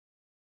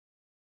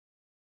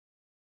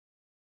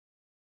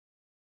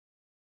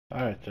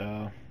Alright,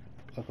 y'all.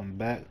 Welcome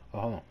back. Oh,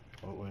 hold on.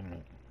 Oh, wait a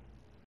minute.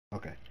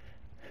 Okay.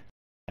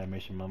 I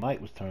made sure my mic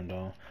was turned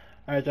on.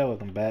 Alright, y'all.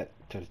 Welcome back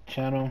to the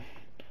channel.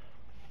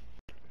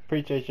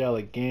 Appreciate y'all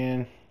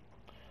again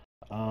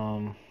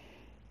um,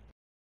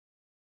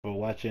 for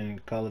watching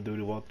Call of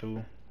Duty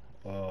walkthrough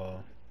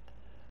World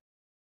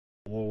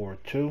War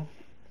II.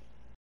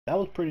 That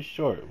was pretty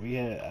short. We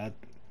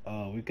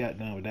got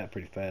done with that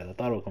pretty fast. I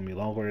thought it was gonna be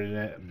longer than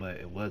that, but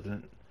it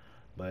wasn't.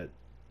 But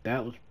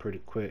that was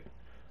pretty quick.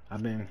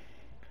 I've been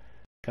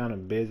kind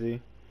of busy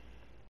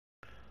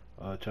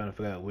trying to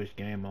figure out which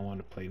game I want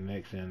to play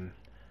next, and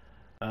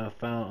I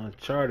found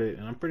Uncharted,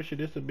 and I'm pretty sure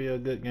this will be a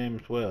good game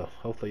as well.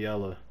 Hopefully y'all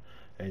will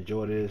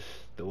enjoy this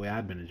the way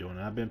I've been enjoying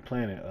it. I've been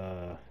playing it.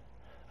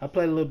 I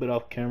played a little bit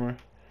off camera,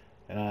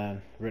 and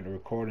I written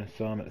recording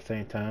some at the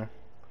same time.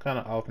 Kind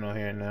of off no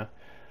here and now.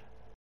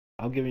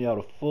 I'm giving y'all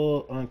the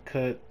full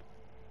uncut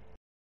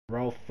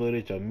raw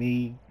footage of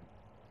me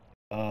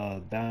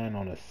dying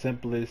on the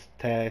simplest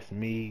task,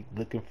 me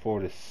looking for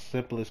the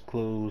simplest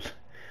clues,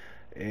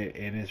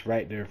 and it's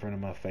right there in front of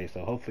my face.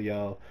 So hopefully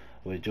y'all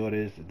will enjoy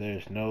this.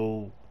 There's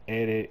no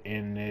edit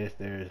in this.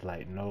 There's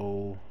like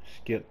no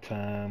skip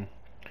time.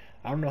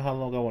 I don't know how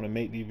long I want to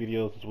make these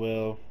videos as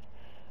well.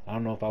 I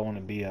don't know if I want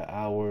to be an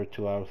hour,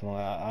 2 hours long.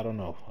 I don't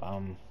know.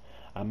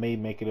 I may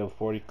make it a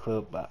 40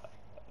 clip. Like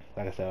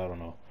I said, I don't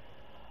know.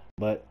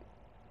 But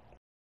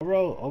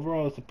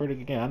overall, it's a pretty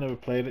good game. I never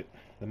played it.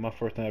 It's my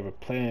first time ever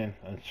playing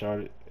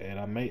Uncharted, and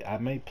I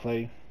may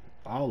play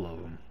all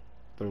of them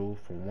through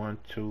from 1,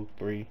 2,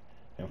 3,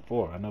 and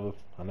 4. I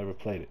never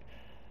played it.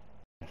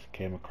 I just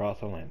came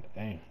across. I'm like,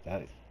 dang,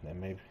 that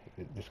maybe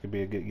this could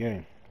be a good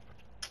game.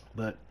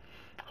 But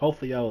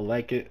hopefully y'all will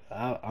like it.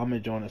 I'm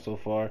enjoying it so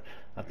far.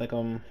 I think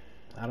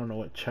I don't know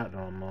what chapter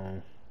I'm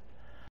on.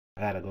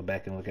 I gotta go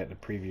back and look at the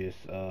previous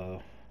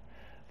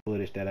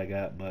footage that I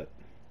got, but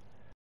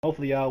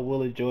hopefully y'all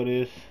will enjoy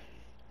this.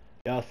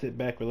 Y'all sit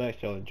back,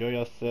 relax, y'all enjoy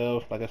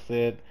yourself. Like I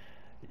said,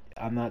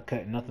 I'm not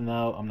cutting nothing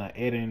out. I'm not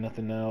editing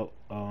nothing out.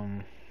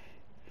 I'm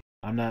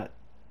not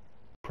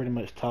pretty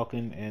much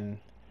talking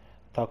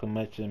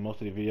much in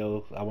most of the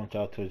videos. I want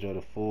y'all to enjoy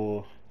the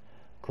full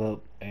clip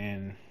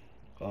and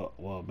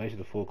well,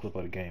 basically the full clip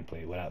of the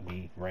gameplay without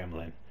me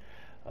rambling.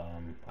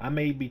 I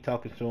may be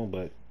talking soon,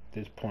 but at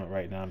this point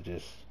right now, I'm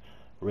just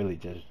really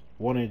just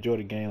want to enjoy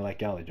the game like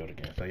y'all enjoy the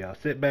game. So y'all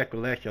sit back,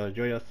 relax, y'all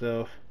enjoy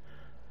yourself.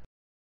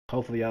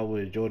 Hopefully y'all will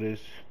enjoy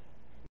this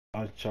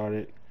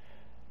Uncharted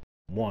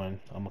 1.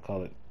 I'm gonna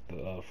call it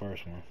the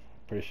first one.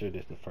 Pretty sure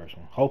this is the first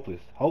one. Hope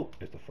it's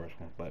the first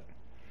one, but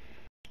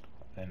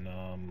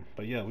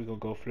yeah, we gonna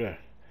go for there.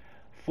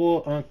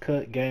 Full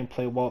uncut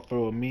gameplay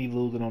walkthrough of me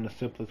losing on the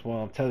simplest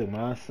one. I'm telling you,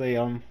 when I say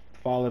I'm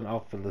falling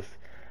off of this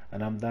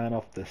and I'm dying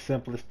off the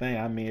simplest thing,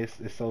 I mean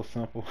it's so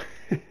simple.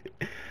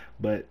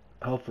 But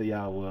hopefully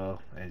y'all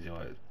will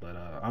enjoy it. But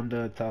I'm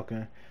done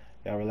talking.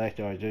 Y'all relax,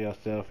 y'all enjoy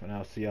yourself, and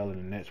I'll see y'all in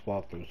the next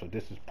walkthrough. So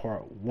this is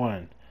part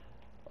 1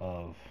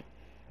 of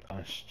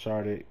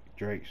Uncharted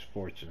Drake's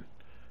Fortune,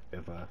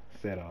 if I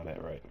said all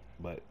that right.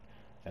 But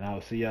and I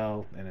will see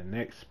y'all in the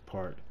next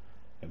part,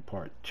 in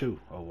part 2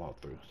 of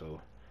walkthrough.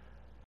 So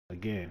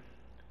again,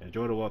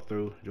 enjoy the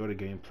walkthrough, enjoy the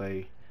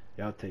gameplay.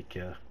 Y'all take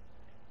care,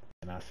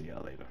 and I'll see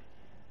y'all later.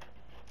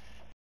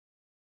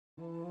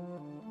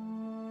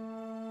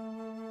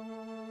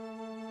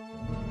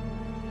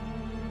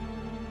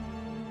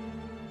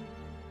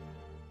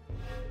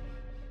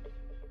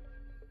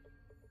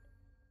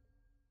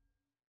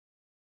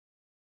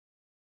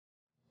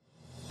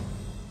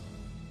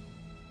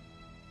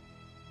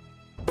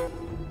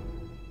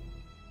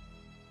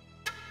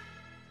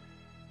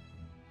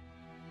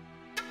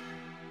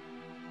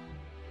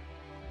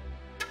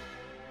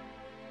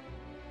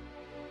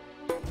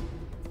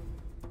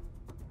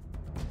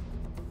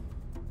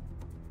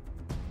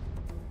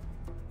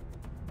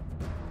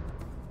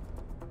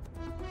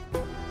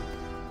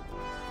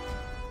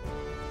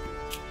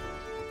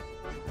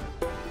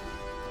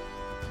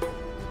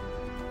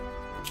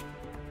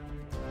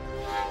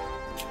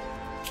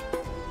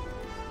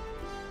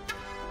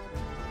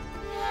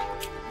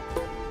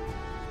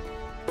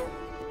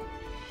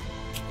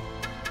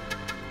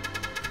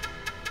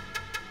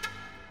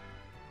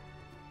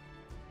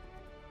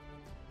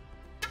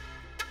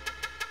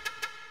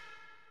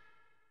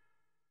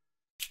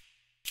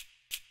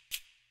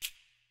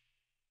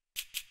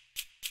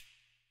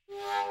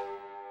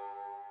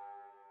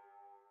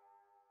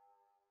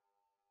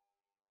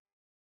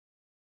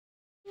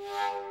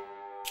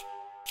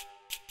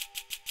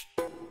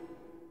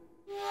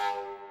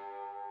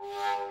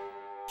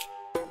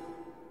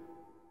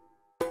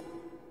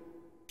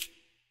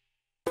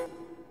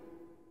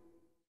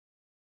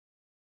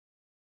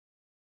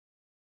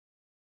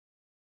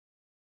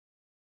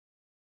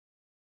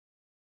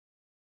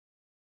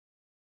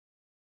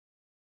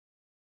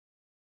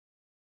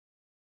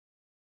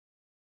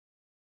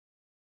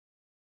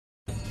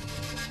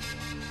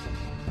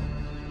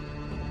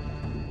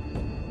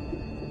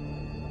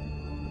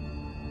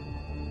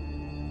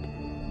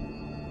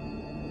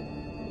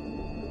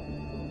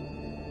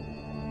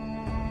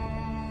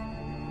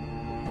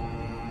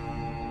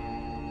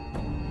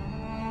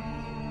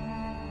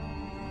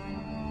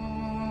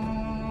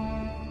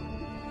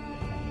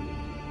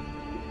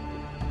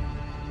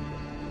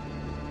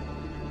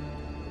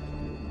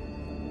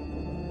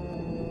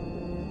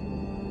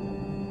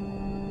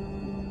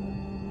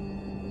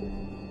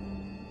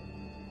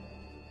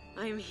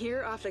 I'm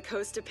here off the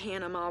coast of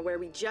Panama, where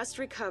we just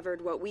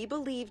recovered what we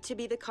believe to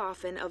be the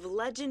coffin of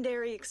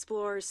legendary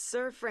explorer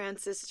Sir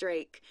Francis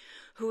Drake,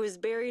 who was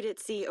buried at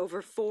sea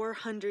over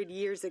 400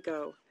 years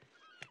ago.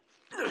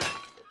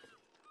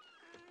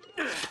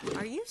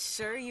 Are you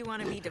sure you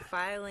want to be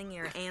defiling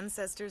your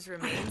ancestors'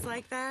 remains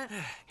like that?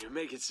 You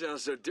make it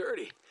sound so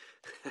dirty.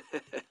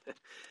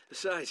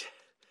 Besides,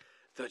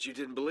 thought you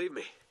didn't believe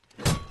me.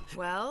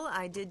 Well,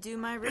 I did do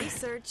my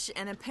research,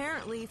 and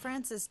apparently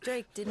Francis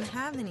Drake didn't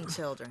have any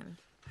children.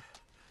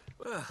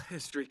 Well,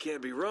 history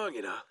can't be wrong,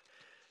 you know.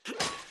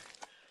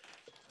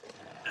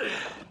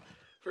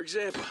 For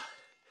example,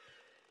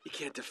 you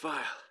can't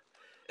defile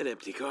an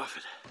empty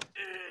coffin.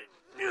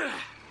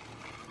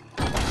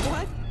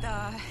 What the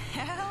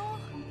hell?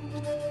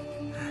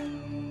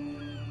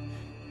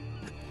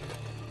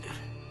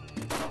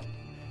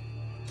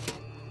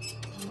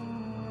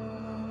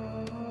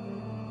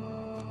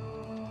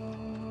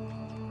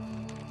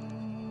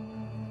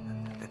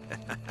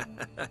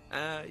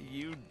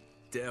 You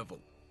devil.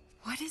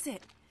 What is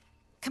it?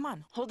 Come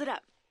on, hold it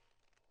up.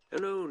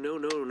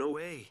 No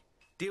way.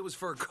 Deal was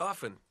for a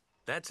coffin.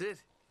 That's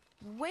it.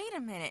 Wait a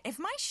minute. If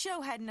my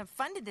show hadn't have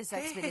funded this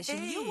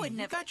expedition, you wouldn't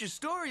have... You got your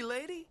story,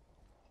 lady.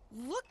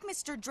 Look,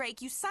 Mr.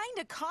 Drake, you signed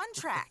a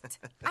contract.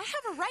 I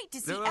have a right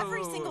to see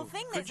every single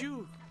thing that's... Could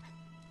you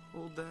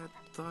hold that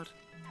thought?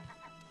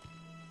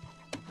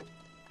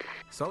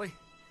 Sully,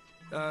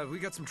 we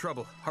got some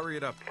trouble. Hurry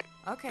it up.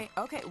 Okay.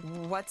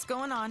 What's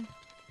going on?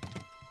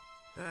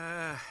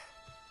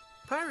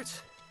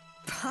 Pirates.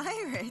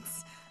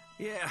 Pirates?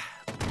 Yeah,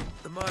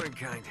 the modern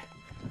kind.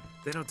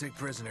 They don't take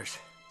prisoners.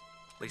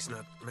 At least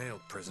not male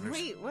prisoners.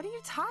 Wait, what are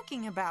you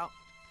talking about?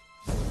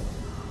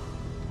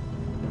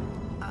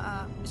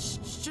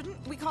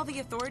 Shouldn't we call the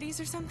authorities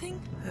or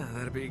something? Yeah,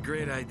 that'd be a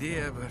great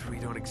idea, but we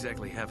don't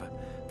exactly have a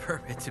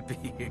permit to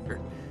be here.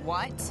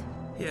 What?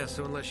 Yeah,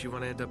 so unless you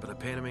want to end up in a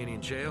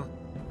Panamanian jail,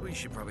 we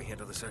should probably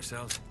handle this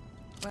ourselves.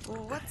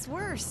 Well, what's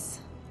worse?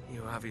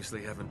 You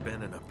obviously haven't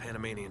been in a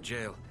Panamanian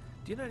jail.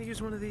 Do you know how to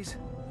use one of these?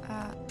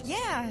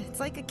 Yeah, it's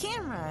like a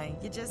camera.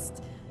 You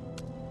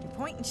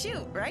point and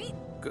shoot, right?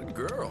 Good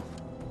girl.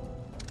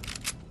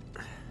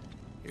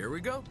 Here we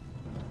go.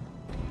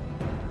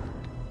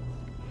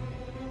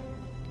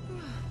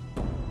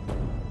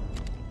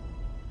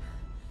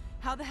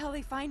 How the hell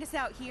they find us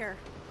out here?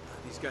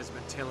 These guys have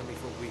been tailing me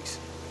for weeks.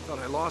 Thought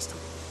I lost them.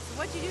 So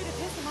what'd you do to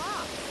piss them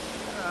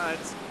off?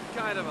 It's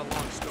kind of a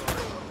long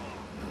story.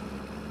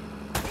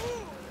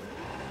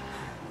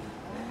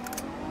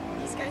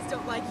 These guys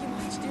don't like you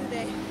much, do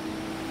they?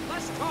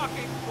 Less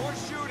talking, more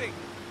shooting.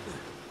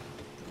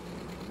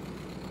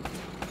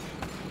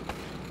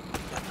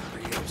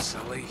 Hurry up,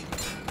 Sully.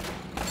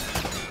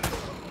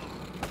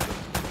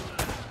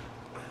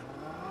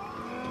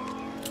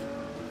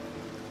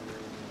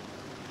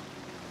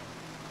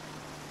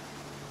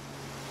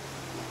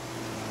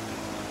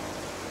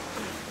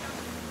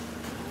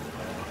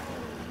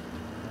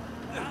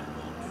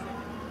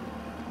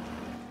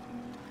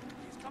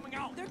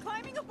 They're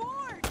climbing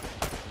aboard!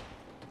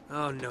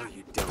 Oh, no,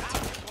 you don't.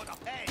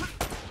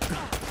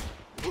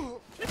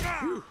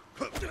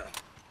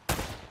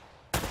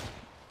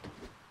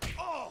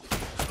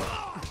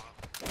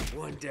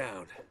 One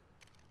down.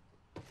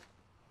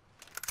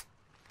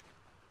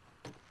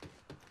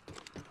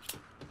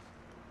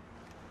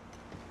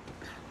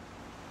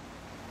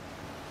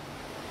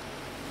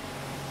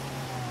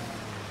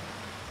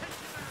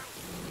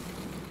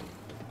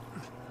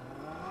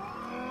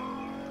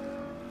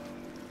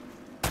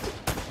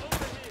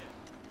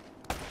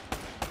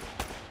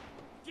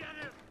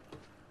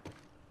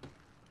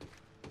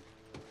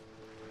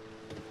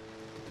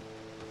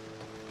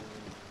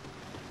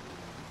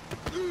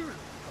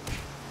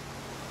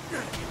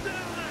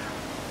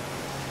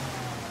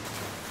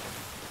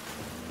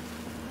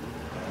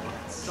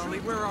 Sully,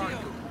 where are you?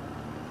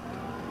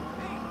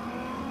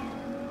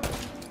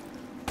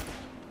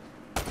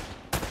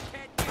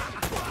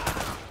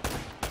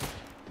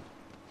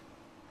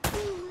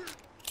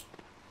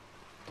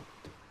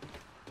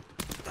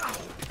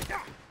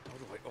 How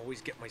do I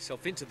always get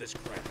myself into this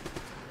crap?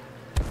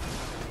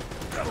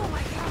 Oh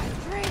my god,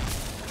 Drake!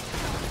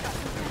 Someone's got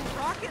some kind of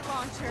rocket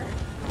launcher.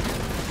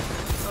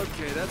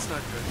 Okay, that's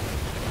not good.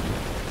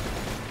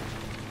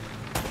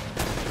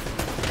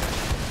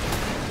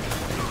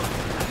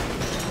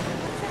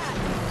 What's that?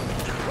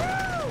 Woo!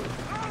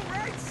 All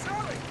right,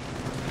 Sully!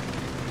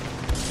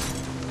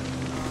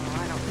 Oh,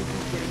 I don't think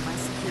I'm getting my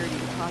security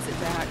deposit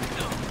back.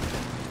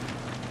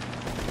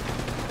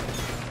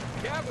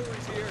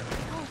 Cavalry's here.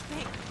 Oh,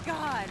 thank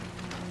God.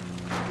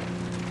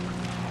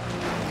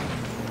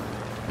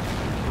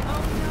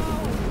 Oh no!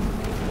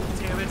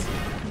 Damn it.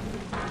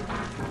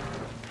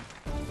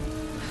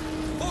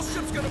 Whole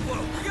ship's gonna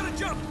blow. We gotta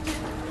jump.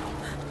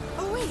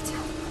 Oh, wait.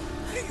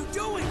 What are you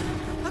doing?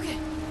 Okay.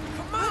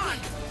 Come on.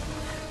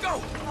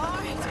 Go. All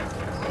right.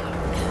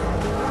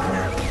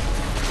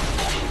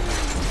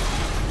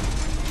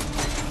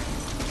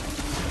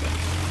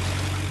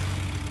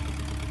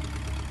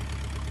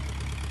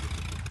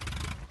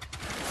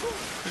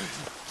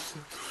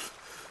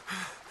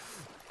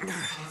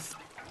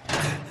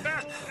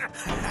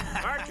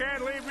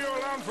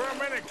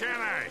 can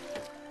I?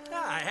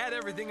 I had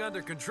everything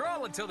under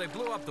control until they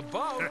blew up the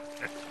boat.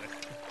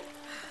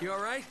 You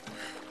all right?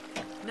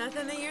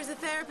 Nothing that years of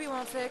therapy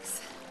won't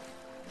fix.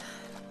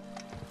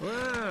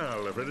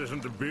 Well, if it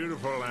isn't the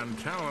beautiful and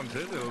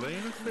talented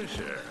Elena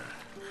Fisher.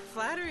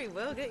 Flattery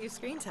will get you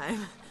screen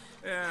time.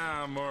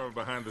 Yeah, I'm more of a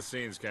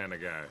behind-the-scenes kind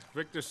of guy.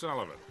 Victor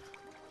Sullivan.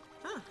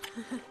 Huh.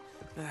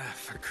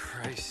 For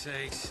Christ's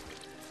sakes.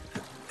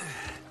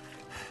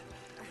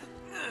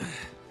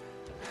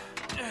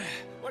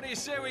 What do you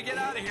say we get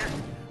out of here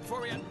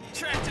before we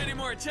attract any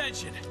more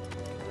attention?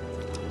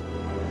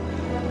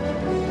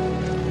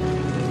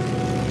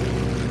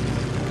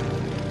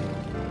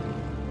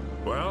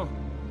 Well?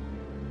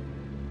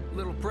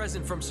 Little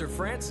present from Sir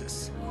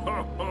Francis.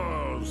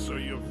 Oh, so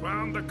you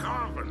found the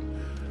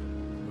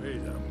coffin. Wait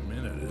a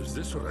minute, is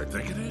this what I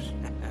think it is?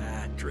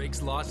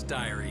 Drake's lost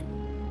diary.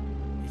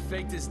 He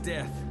faked his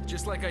death,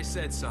 just like I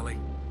said, Sully.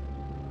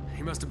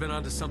 He must have been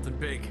onto something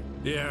big.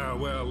 Yeah,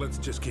 well, let's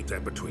just keep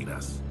that between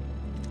us.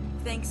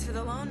 Thanks for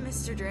the loan,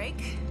 Mr.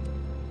 Drake.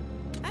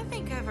 I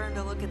think I've earned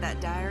a look at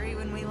that diary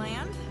when we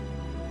land.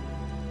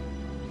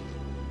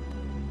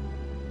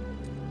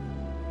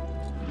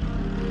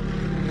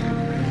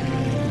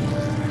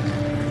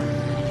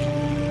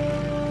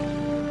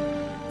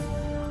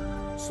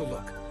 So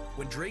look,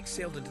 when Drake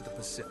sailed into the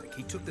Pacific,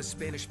 he took the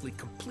Spanish fleet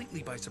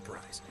completely by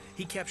surprise.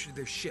 He captured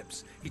their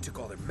ships, he took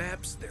all their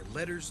maps, their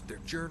letters, their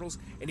journals,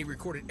 and he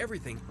recorded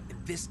everything in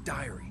this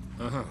diary.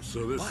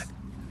 So this... But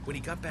when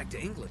he got back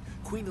to England,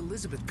 Queen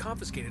Elizabeth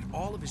confiscated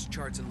all of his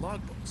charts and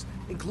logbooks,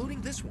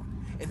 including this one,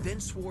 and then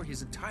swore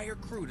his entire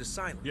crew to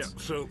silence. Yeah,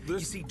 so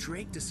this... You see,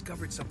 Drake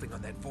discovered something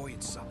on that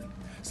voyage, Sully.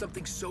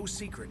 Something so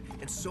secret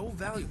and so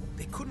valuable,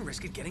 they couldn't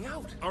risk it getting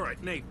out. All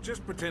right, Nate,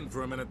 just pretend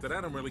for a minute that I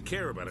don't really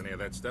care about any of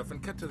that stuff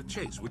and cut to the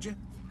chase, would you?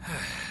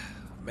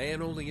 A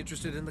man only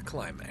interested in the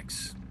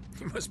climax.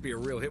 He must be a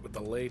real hit with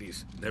the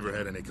ladies. Never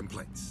had any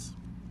complaints.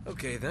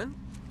 Okay, then.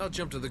 I'll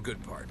jump to the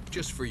good part,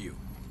 just for you.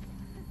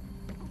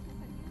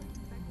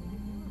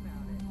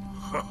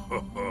 Ho, ho,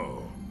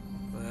 ho.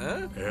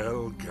 Huh?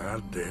 El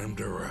goddamn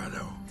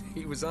Dorado.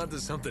 He was onto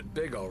something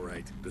big, all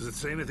right. Does it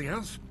say anything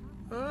else?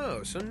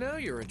 Oh, so now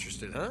you're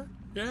interested, huh?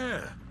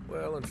 Yeah.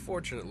 Well,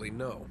 unfortunately,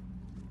 no.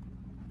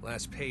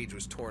 Last page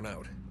was torn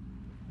out.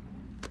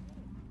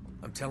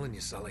 I'm telling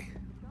you, Sully.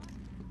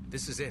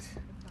 This is it.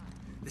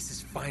 This is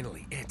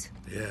finally it.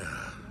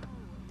 Yeah.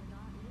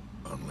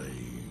 Only...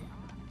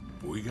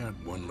 we got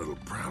one little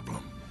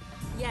problem.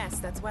 Yes,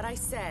 that's what I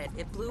said.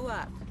 It blew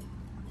up.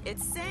 It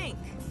sank.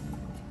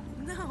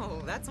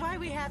 No, that's why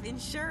we have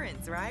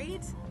insurance,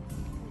 right?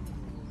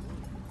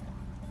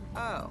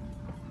 Oh.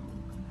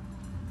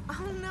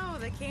 Oh no,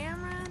 the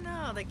camera?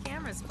 No, the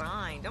camera's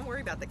fine. Don't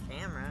worry about the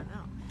camera,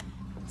 no.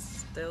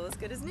 Still as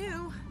good as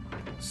new.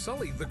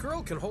 Sully, the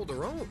girl can hold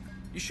her own.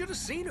 You should have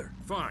seen her.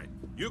 Fine.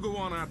 You go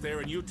on out there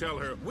and you tell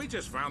her, we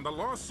just found the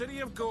lost city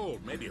of gold.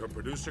 Maybe her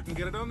producer can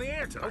get it on the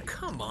air tonight. Oh,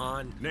 come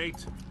on.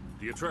 Nate,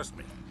 do you trust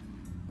me?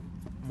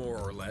 More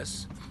or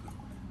less.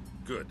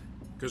 Good.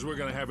 Because we're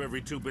gonna have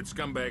every two-bit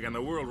scumbag in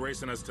the world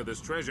racing us to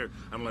this treasure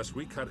unless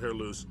we cut her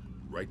loose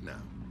right now.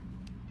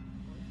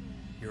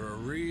 You're a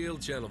real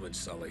gentleman,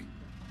 Sully.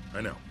 I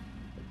know.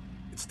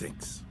 It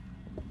stinks.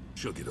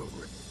 She'll get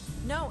over it.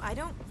 No, I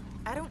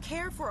don't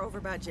care for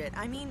over budget.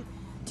 I mean,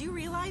 do you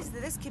realize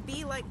that this could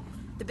be like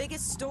the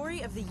biggest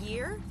story of the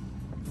year?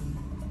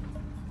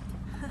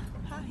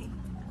 Hi.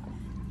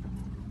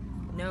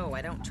 No,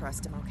 I don't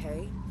trust him,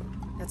 okay?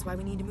 That's why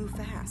we need to move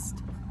fast.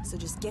 So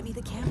just get me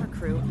the camera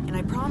crew, and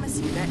I promise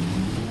you that...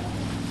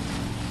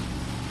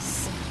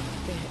 Son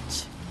of a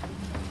bitch.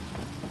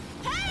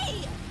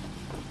 Hey!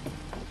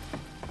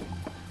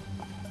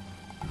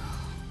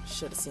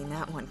 Should have seen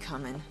that one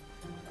coming.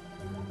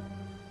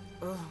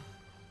 Ugh.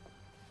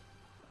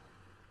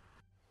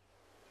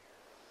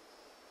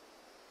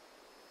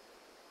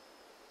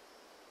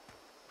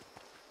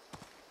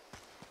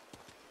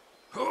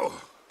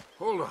 Oh,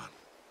 hold on.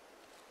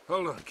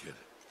 Hold on, kid.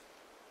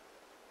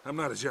 I'm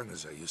not as young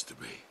as I used to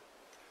be.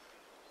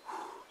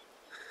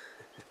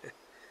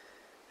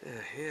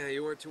 Yeah,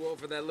 you weren't too old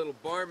for that little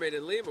barmaid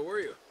in Lima, were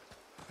you?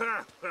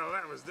 Ha! Well,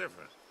 that was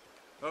different.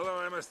 Although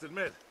I must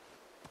admit,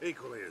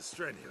 equally as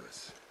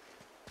strenuous.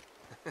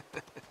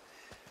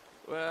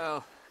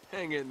 Well,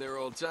 hang in there,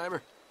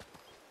 old-timer.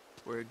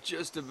 We're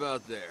just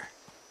about there.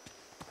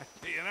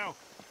 You know,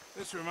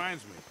 this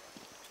reminds me.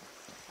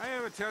 I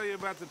ever tell you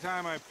about the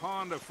time I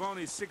pawned a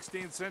phony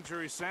 16th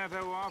century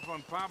Santo off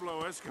on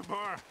Pablo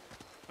Escobar?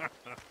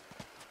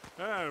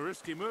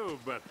 Risky move,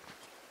 but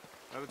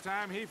by the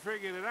time he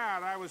figured it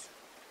out, I was...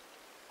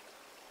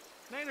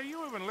 Nate, are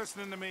you even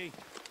listening to me?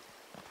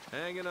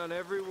 Hanging on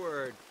every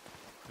word.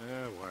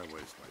 Why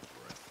waste my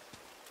breath?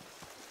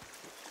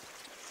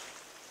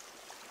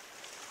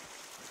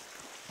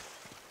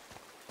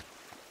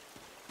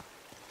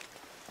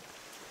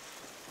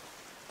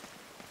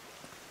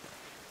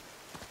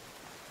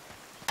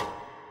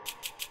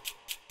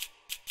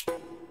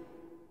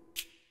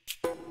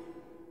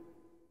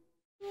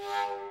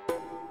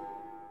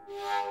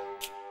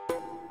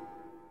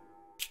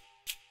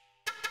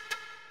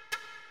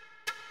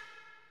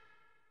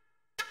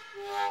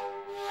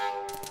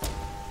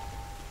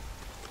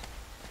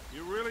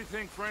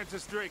 think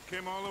Francis Drake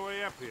came all the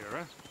way up here,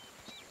 huh?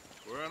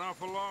 We're an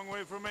awful long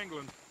way from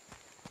England.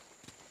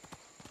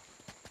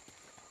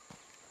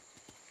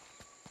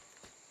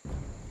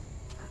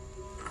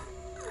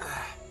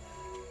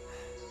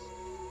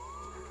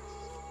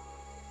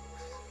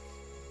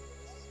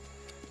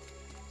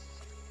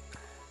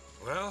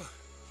 Well,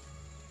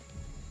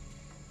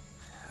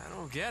 I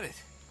don't get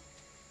it.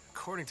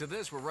 According to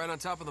this, we're right on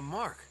top of the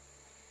mark.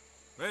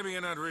 Maybe you're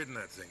not reading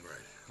that thing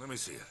right. Let me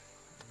see it.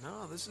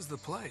 No, this is the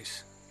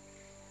place.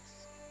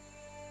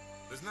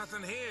 There's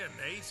nothing here,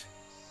 Nate.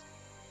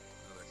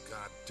 Another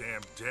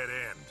goddamn dead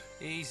end.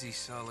 Easy,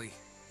 Sully.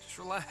 Just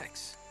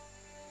relax.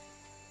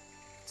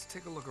 Let's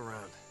take a look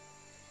around.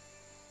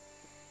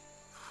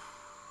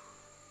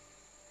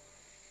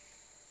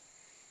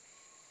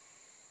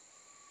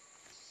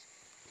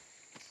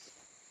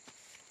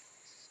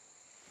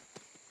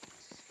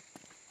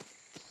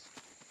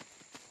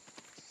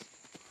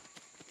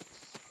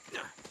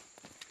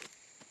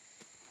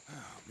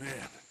 Oh,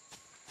 man.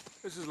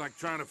 This is like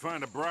trying to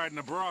find a bride in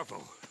a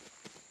brothel.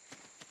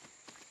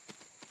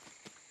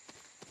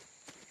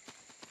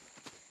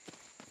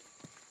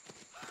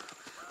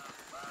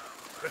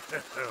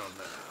 Hell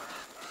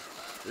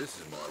no. This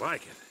is more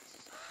like it.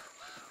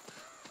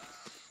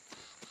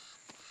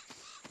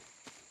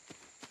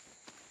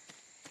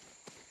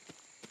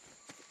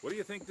 What do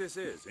you think this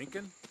is,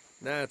 Incan?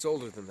 Nah, it's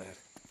older than that.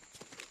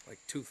 Like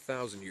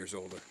 2,000 years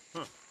older.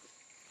 Huh.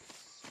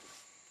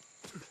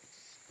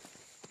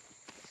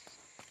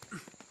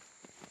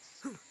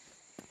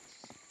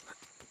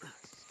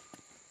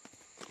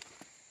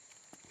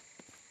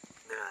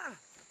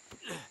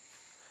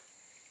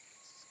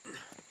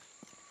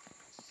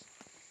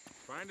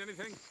 Find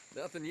anything?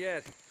 Nothing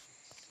yet.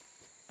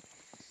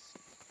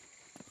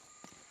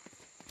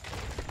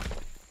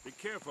 Be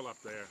careful up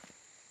there.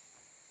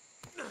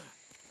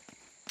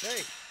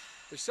 Hey,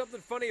 there's something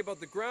funny about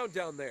the ground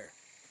down there.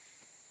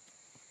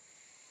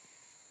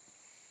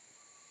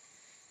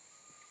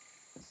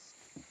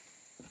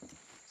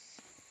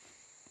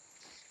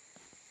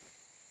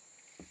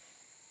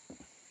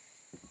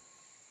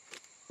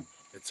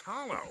 It's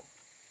hollow.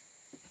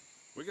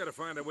 We gotta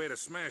find a way to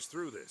smash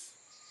through this.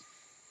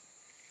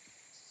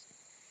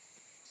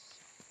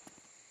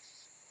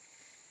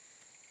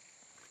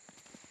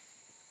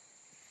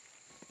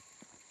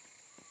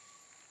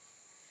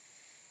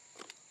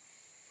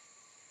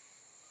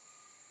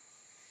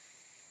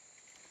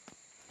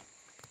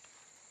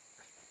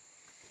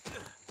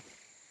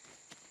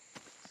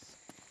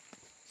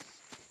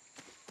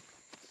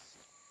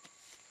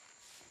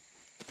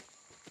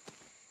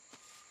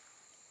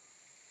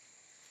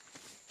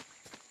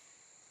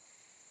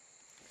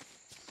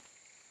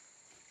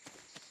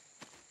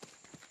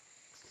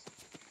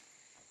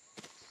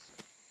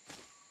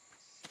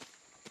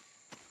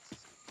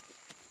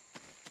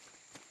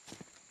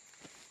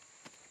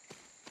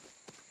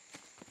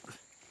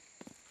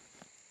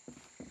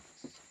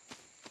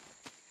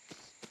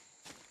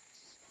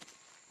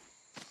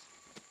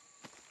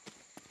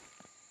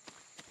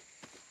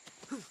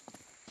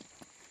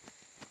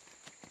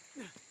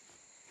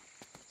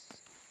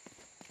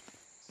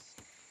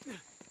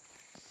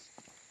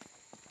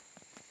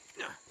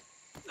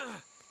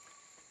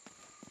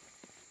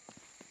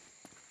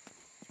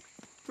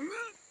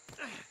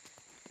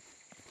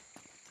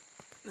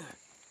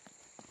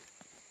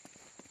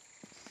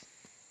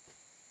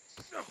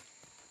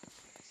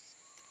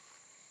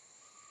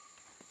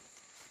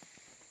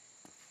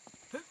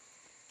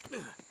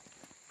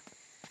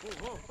 Whoa,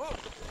 whoa, whoa!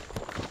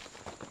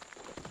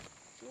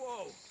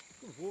 Whoa!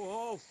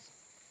 Whoa!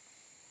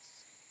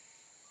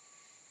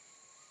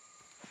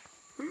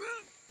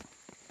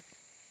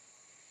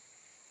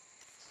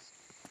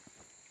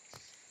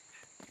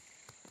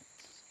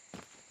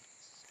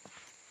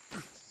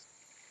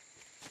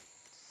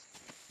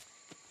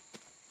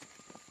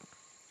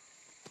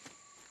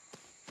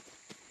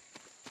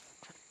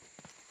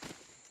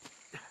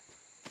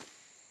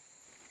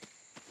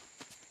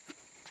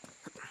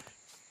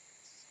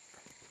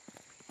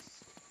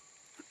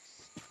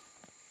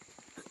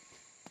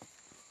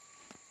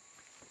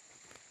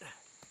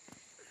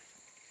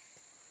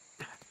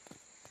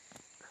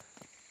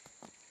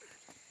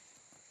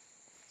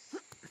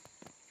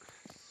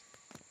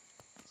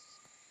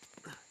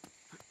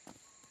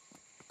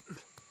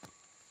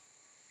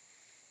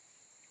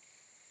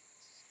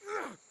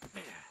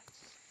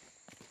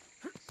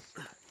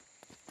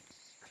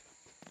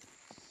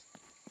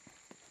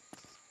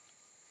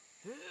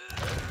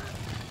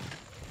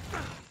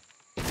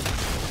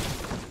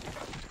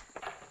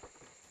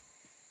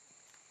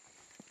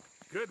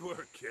 Good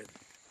work, kid.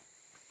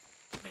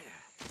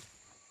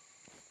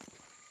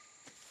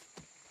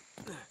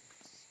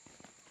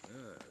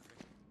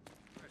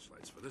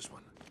 Flashlights for this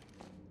one.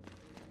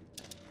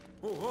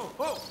 Whoa, whoa,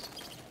 whoa!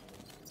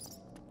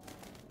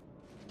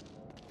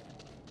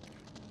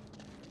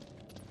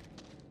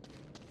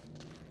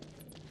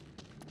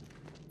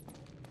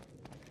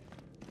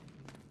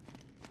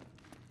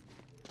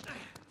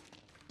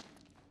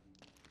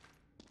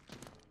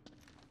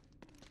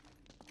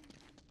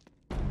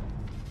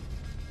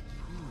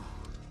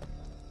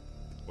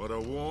 What a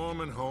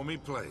warm and homey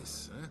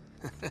place,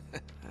 huh?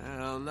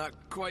 Well, not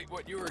quite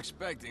what you were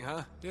expecting,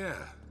 huh? Yeah.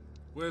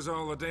 Where's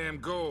all the damn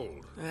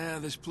gold? Yeah,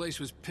 this place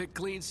was picked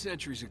clean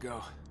centuries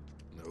ago.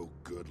 No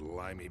good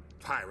limey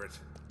pirate.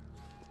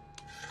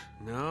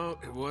 No,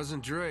 it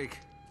wasn't Drake.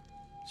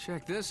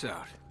 Check this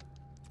out.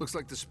 Looks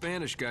like the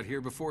Spanish got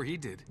here before he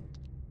did.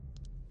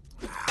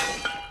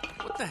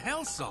 What the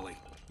hell, Sully?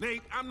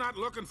 Nate, I'm not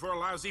looking for a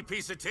lousy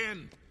piece of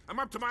tin. I'm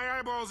up to my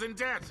eyeballs in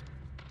debt.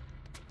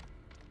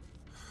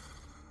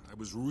 I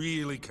was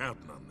really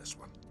counting on this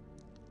one.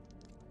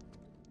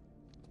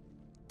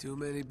 Too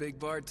many big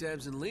bar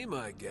tabs in Lima,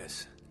 I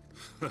guess.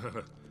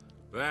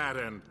 That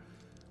and,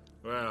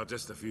 well,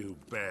 just a few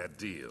bad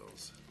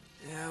deals.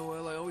 Yeah,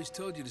 well, I always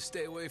told you to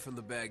stay away from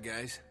the bad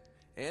guys.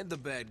 And the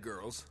bad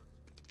girls.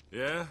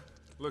 Yeah?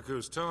 Look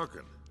who's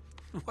talking.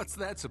 What's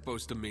that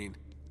supposed to mean?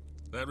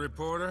 That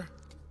reporter?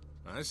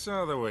 I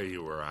saw the way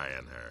you were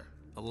eyeing her.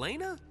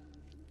 Elena?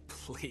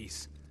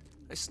 Please.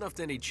 I snuffed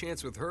any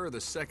chance with her the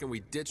second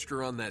we ditched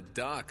her on that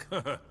dock.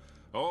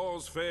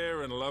 All's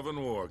fair in love and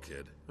war,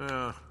 kid.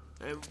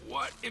 And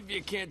what if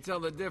you can't tell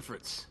the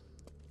difference?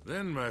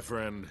 Then, my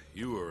friend,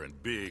 you are in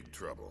big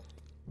trouble.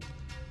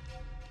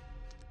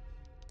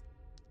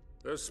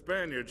 Those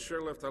Spaniards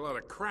sure left a lot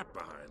of crap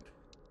behind.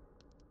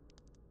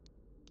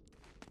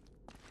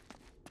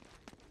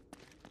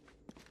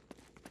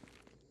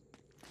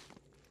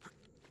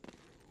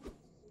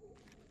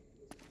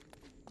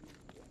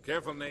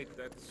 Careful, Nate.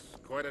 That's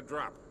quite a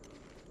drop.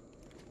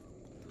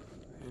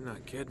 You're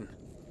not kidding.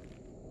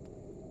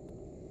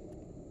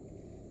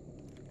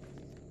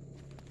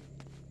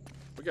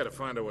 We gotta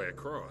find a way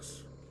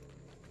across.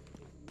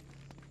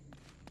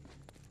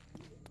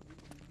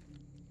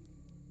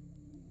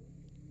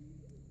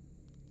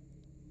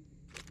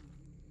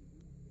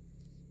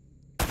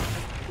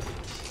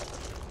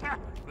 Ha!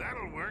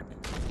 That'll work.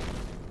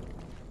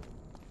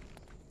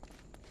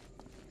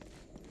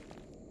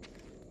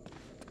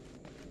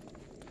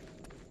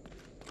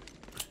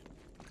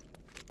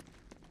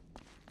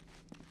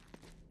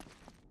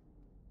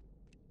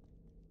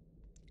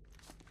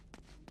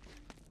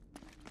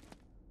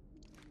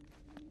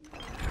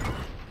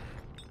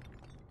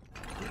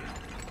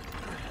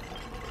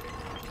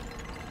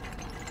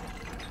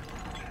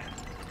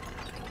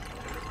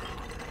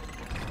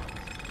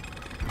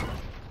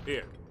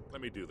 Here,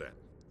 let me do that.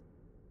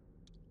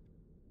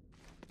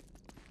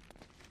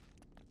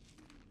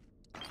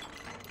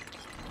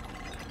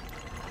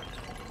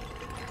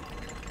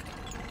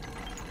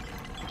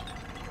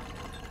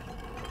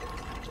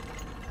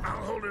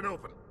 I'll hold it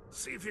open.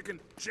 See if you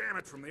can jam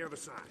it from the other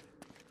side.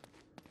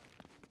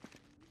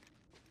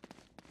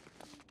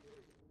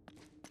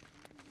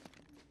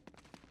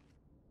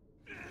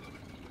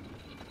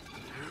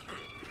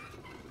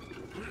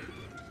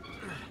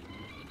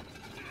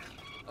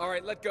 All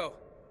right, let go.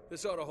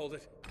 This ought to hold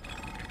it.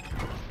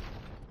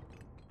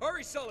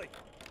 Hurry, Sully!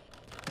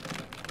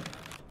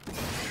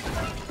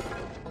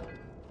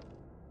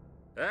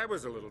 That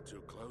was a little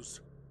too close.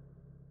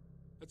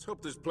 Let's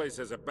hope this place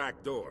has a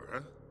back door,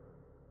 huh?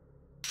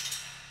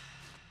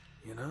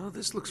 You know,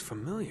 this looks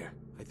familiar.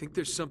 I think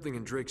there's something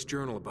in Drake's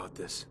journal about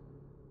this.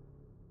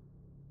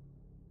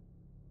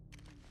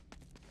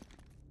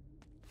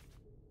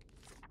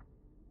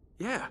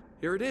 Yeah,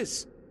 here it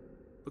is.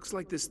 Looks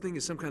like this thing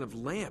is some kind of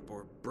lamp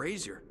or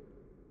brazier.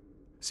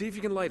 See if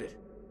you can light it.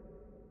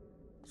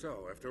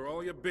 So, after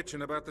all your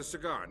bitching about the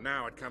cigar,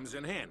 now it comes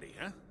in handy,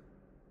 huh?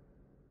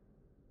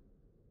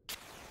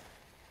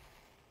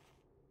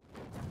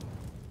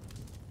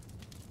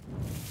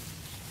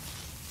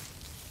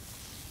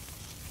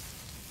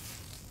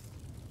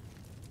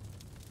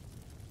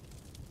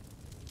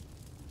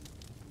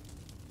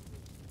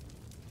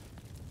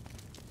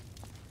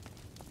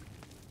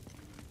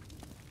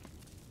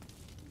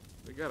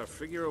 We gotta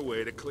figure a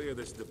way to clear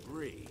this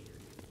debris.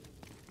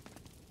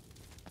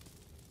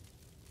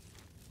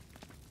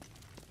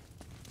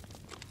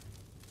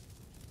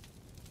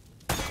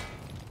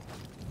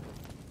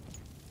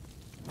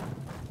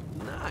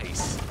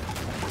 Nice.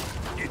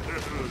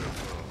 Beautiful.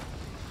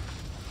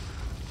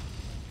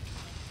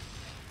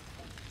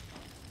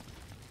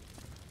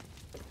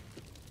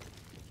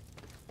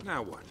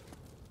 Now what?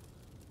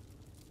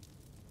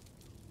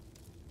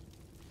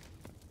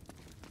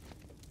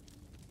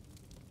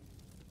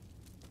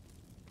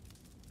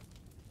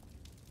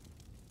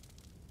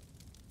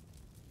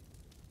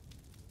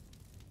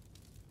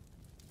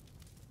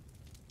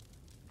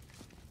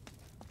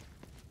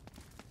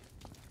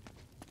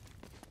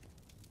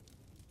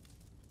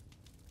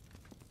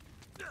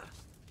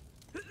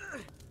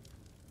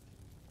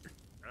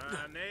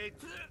 Nate,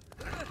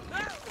 I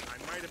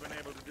might have been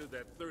able to do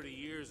that 30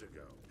 years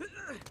ago.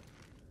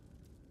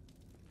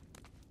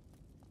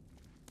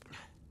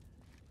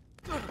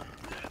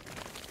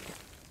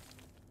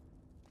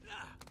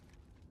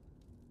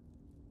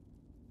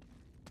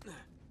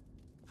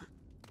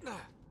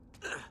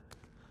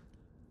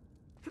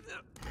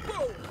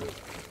 Whoa!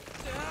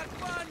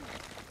 Come on!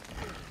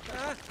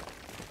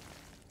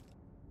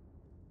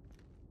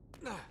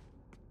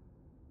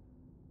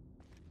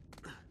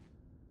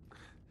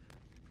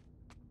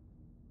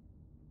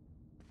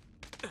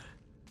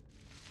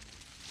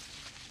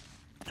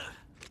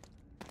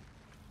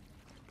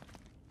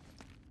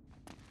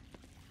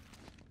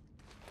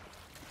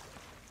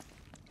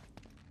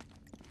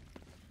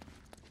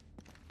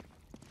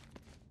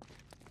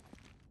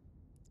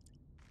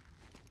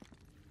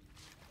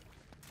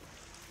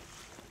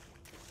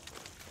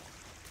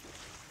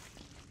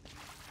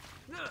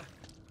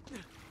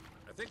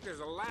 I think there's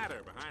a ladder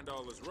behind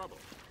all this rubble.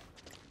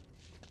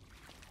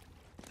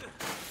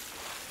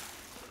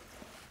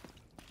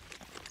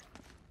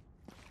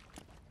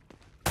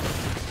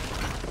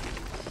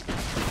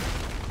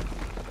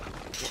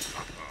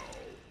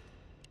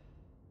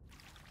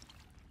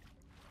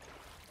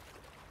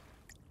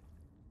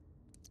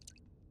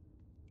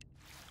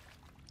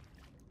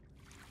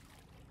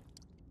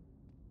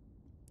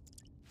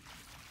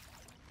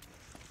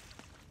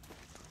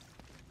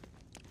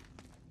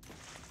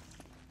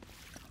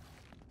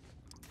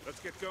 Let's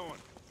get going.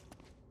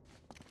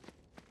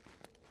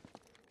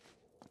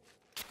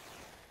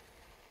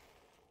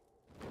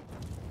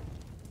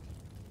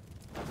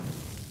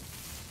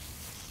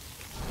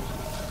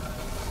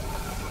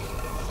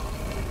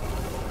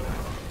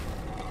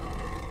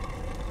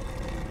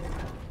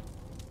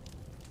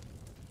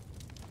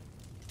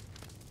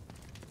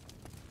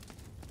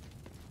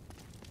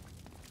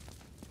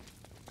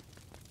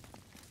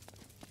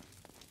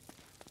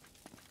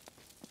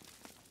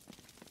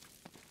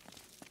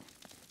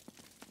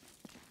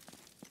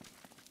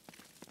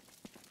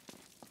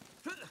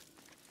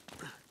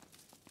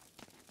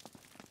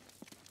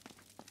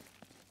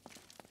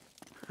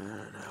 Now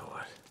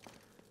what?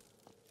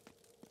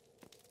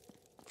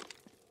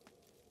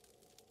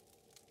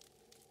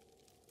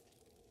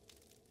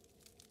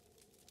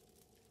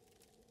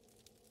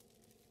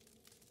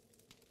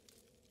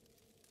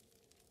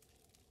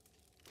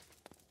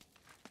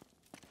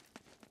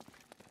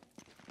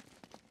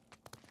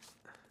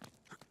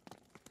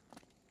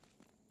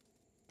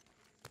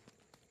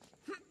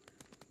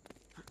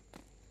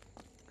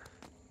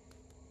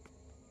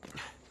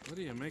 What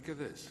do you make of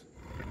this?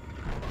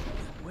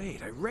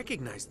 Wait, I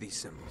recognize these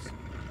symbols.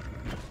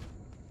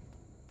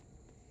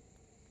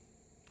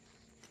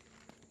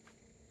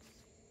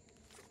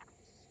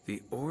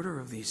 The order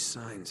of these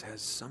signs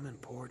has some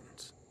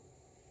importance.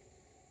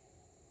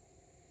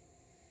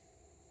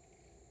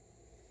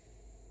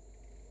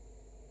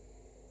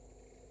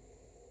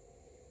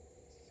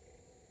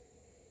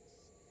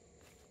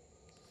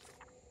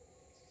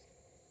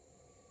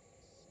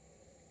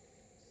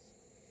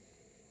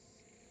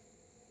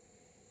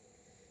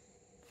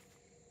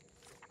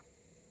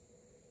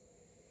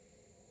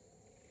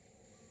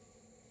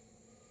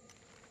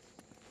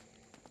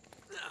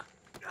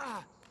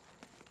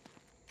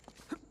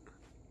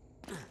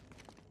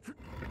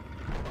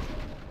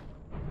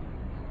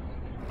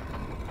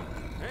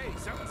 Hey,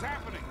 something's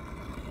happening!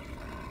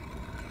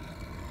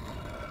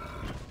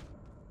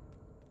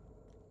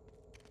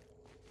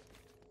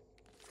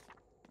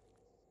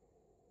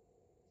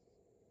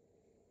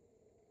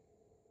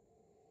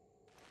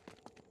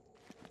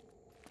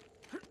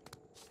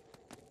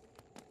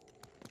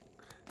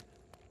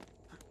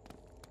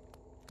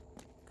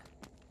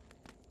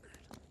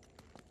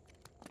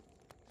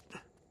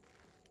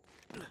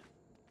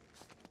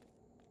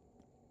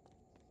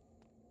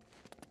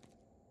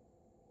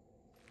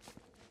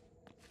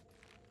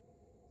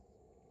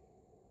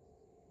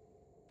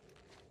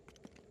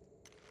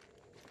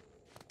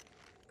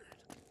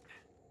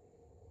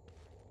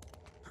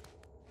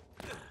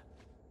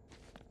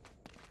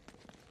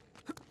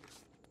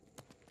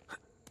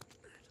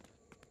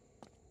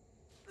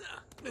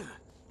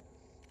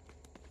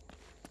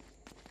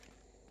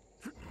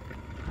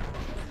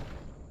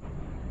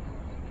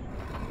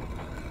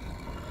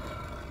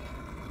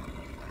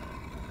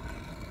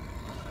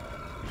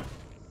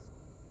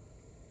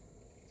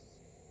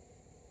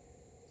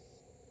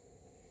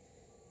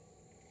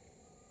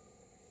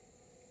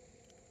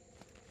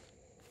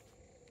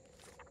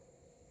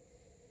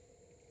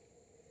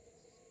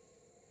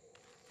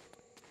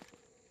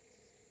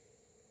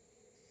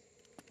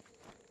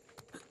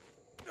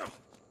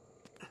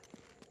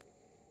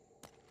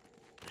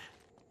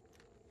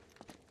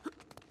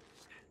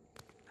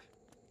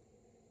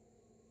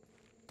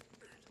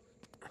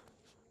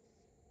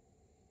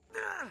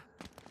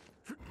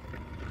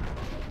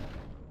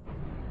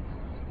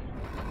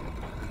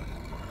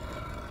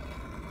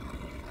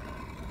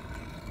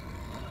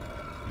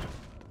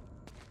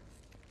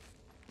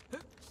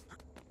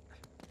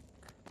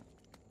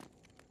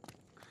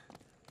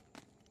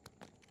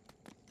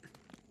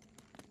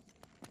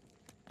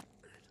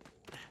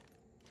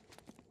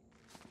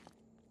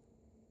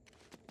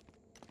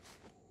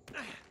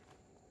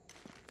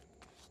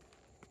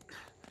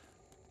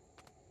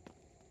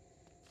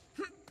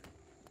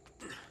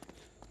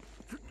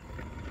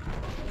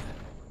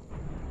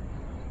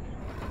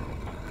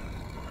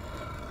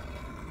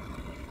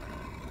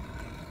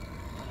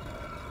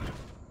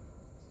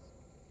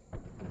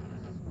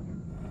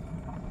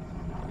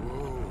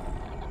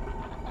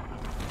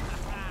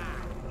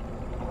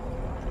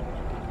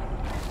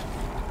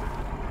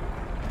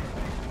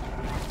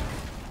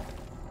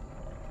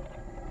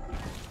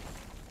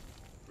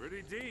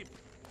 Pretty deep.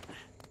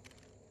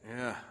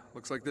 Yeah,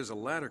 looks like there's a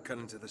ladder cut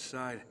into the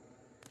side.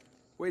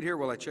 Wait here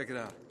while I check it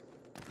out.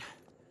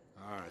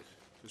 All right,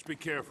 just be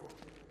careful.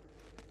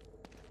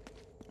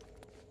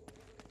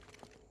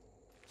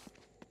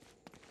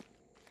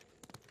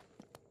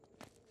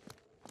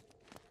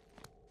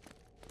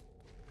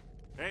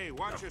 Hey,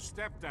 watch your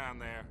step down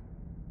there.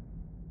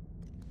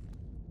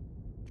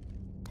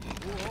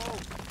 Whoa!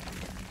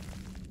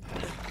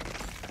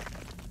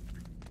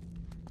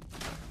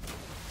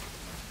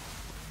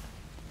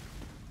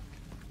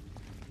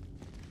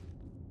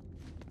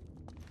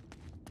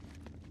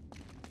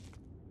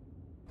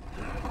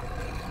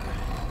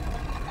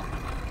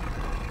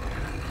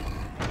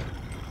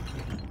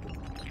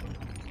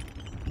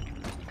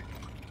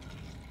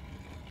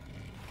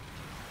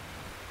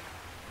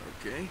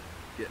 Okay,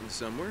 getting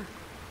somewhere.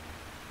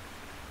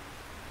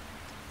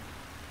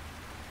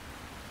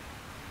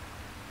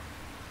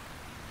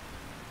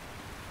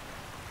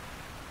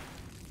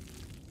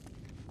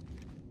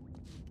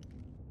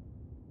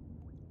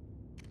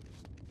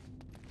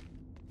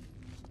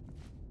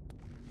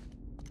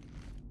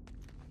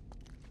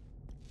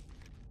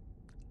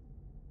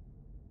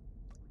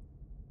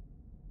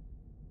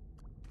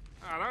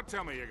 Oh, don't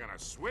tell me you're gonna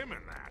swim in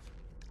that.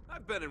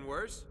 I've been in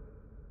worse.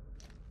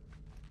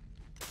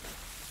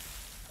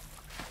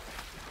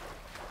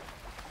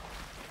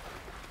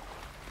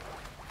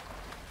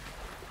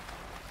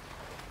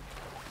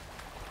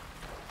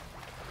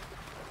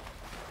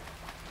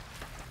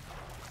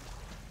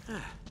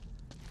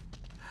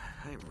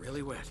 I'm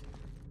really wet.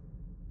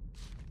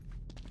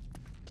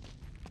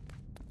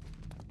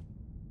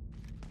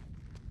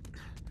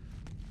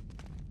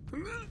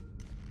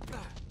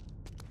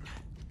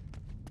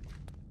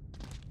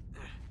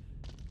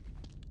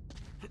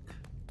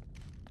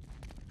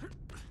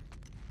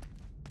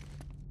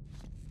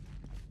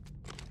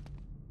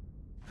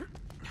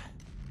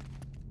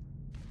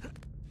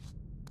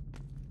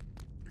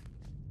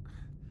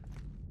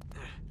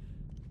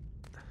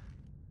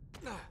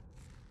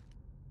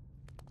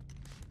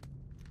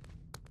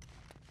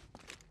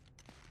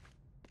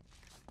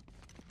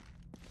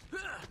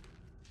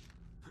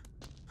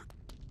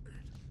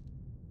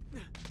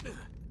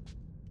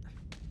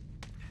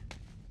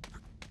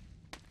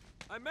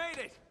 I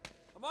made it!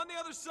 I'm on the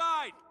other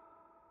side!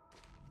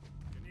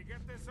 Can you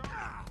get this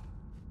on?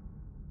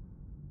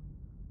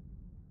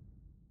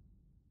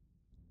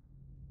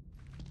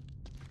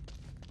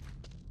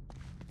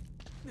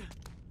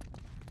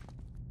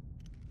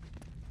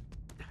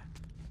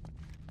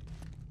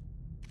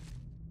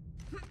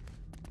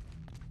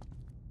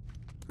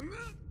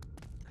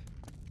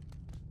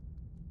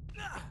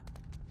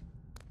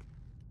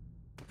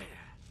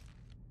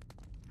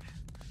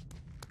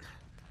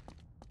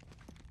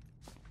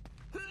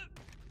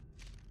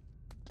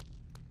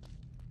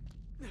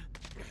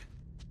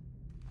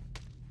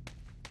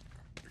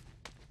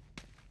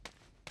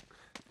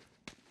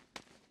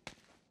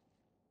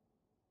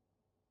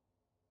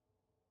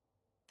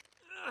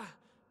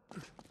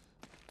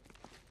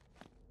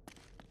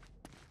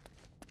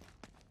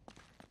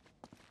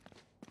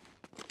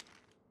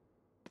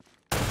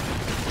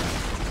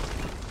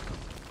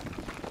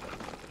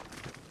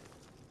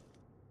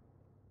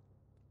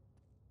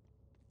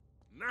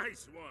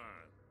 Nice one!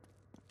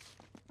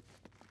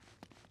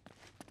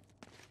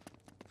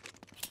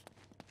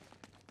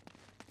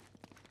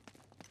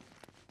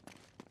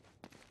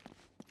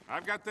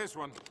 I've got this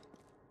one.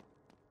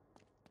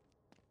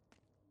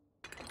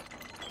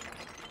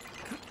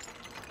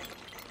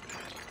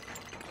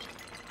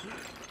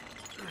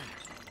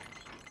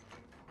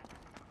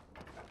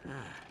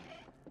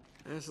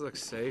 This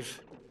looks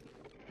safe.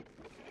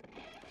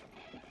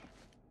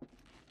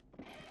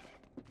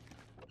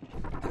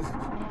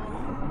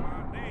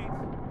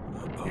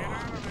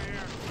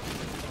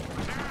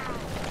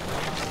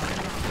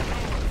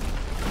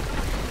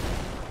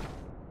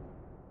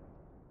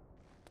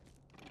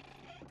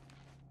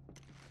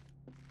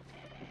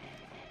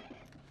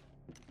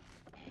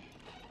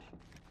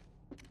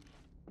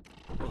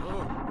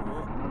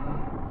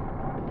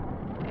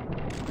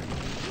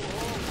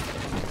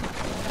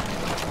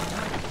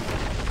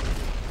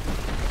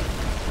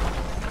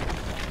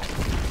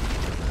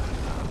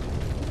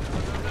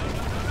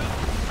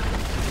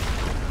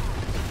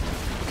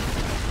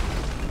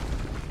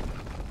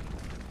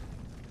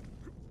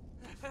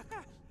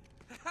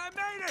 I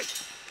made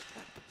it!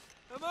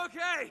 I'm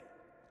okay!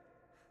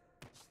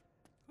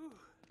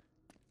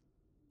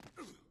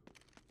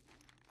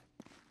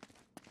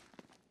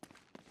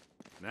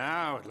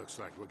 Now it looks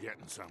like we're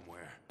getting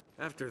somewhere.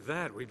 After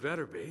that, we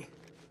better be.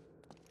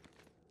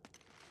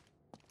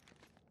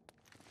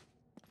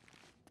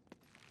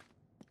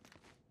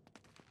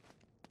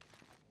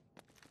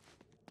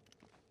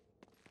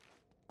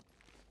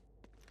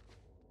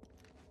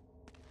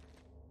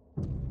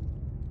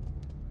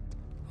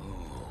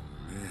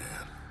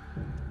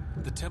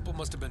 The temple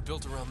must have been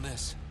built around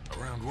this.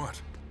 Around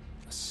what?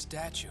 A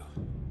statue.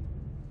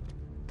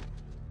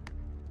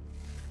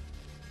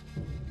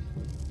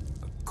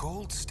 A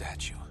gold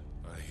statue.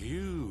 A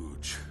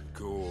huge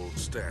gold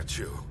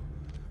statue.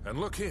 And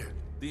look here,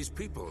 these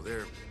people,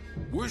 they're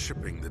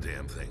worshipping the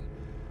damn thing.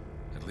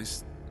 At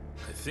least,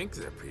 I think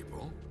they're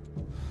people.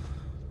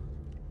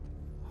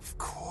 Of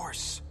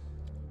course.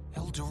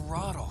 El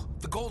Dorado,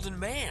 the Golden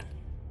Man.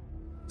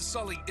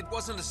 Sully, it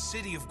wasn't a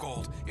city of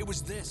gold. It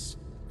was this.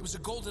 It was a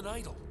golden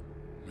idol.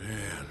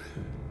 Man,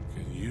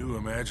 can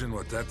imagine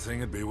what that thing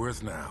would be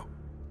worth now?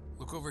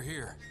 Look over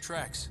here.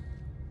 Tracks.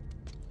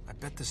 I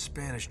bet the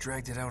Spanish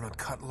dragged it out on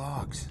cut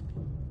logs.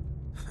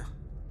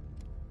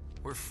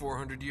 We're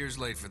 400 years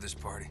late for this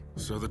party.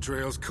 So the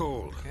trail's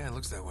cold. Yeah, it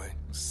looks that way.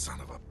 Son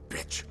of a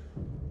bitch.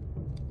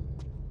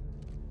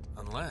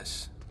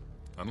 Unless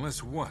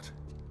Unless what?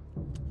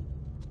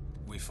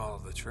 we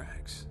follow the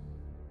tracks.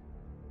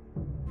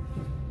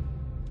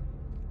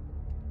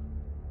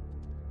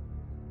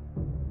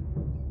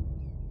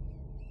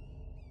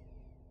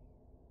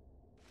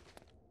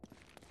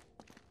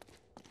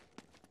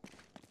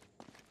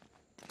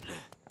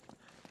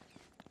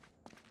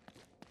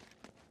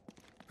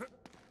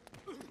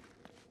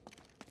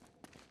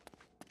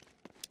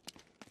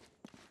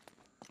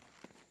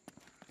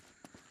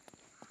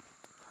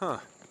 Huh.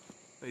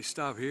 They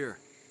stop here.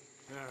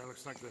 Yeah, it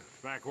looks like the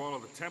back wall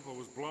of the temple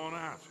was blown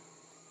out.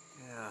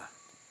 Yeah.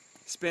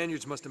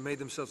 Spaniards must have made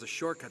themselves a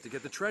shortcut to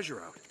get the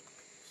treasure out.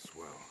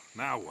 Swell.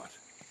 Now what?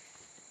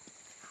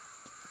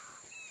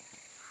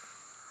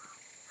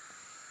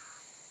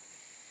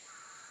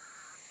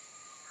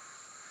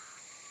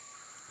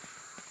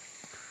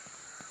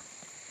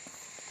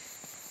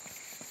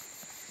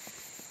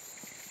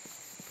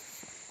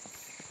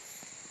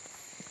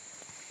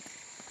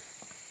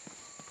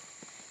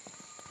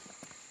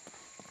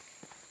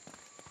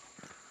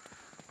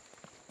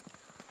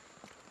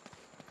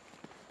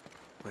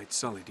 Wait,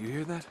 Sully, do you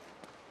hear that?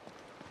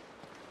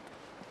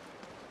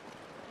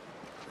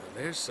 Now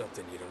there's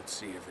something you don't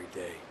see every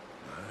day.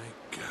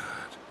 My God.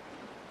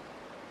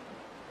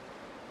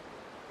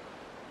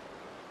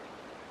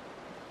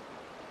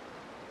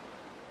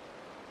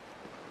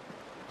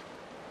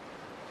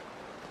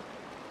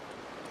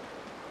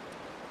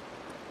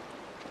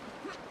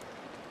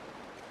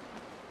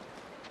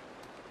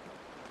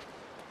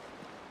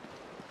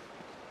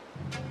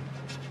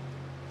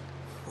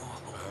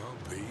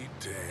 I'll be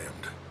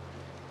damned.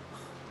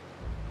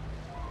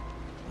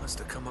 Must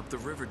have come up the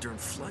river during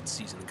flood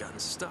season and gotten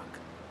stuck.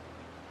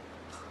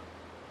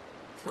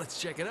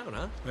 Let's check it out,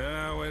 huh?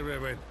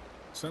 Wait.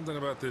 Something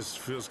about this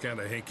feels kind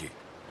of hinky.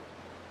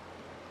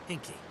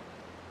 Hinky.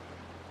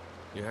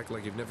 You act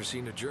like you've never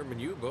seen a German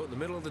U-boat in the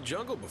middle of the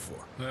jungle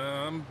before.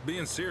 I'm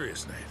being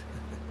serious, Nate.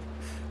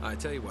 I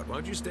tell you what, why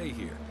don't you stay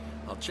here?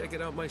 I'll check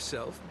it out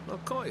myself. I'll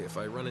call you if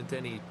I run into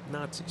any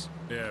Nazis.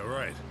 Yeah,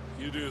 right.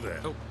 You do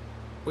that. Oh,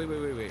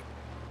 wait.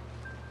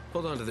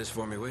 Hold on to this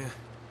for me, will you?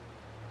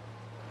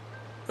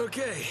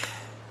 Okay.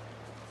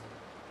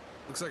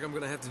 Looks like I'm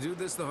gonna have to do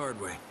this the hard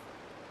way.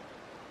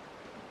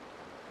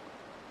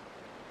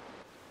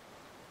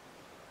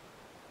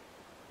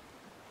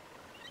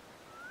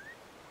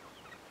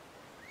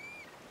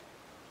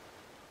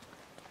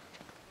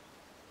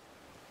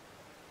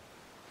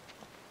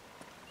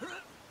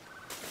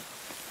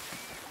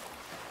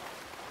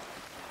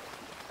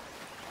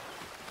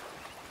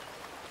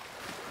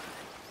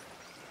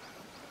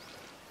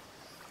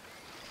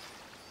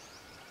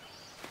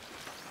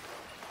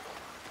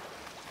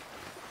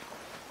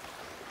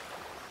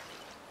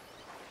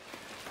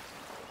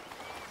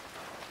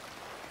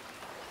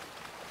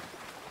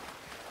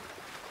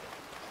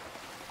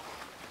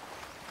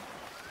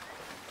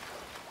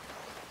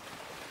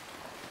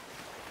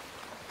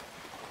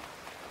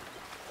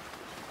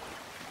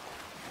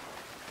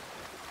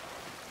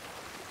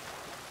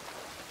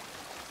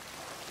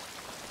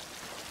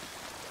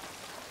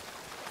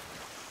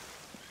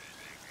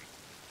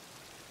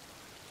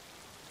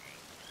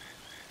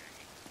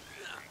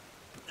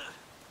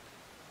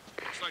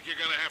 Looks like you're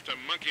gonna have to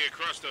monkey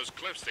across those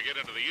cliffs to get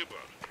into the U-boat.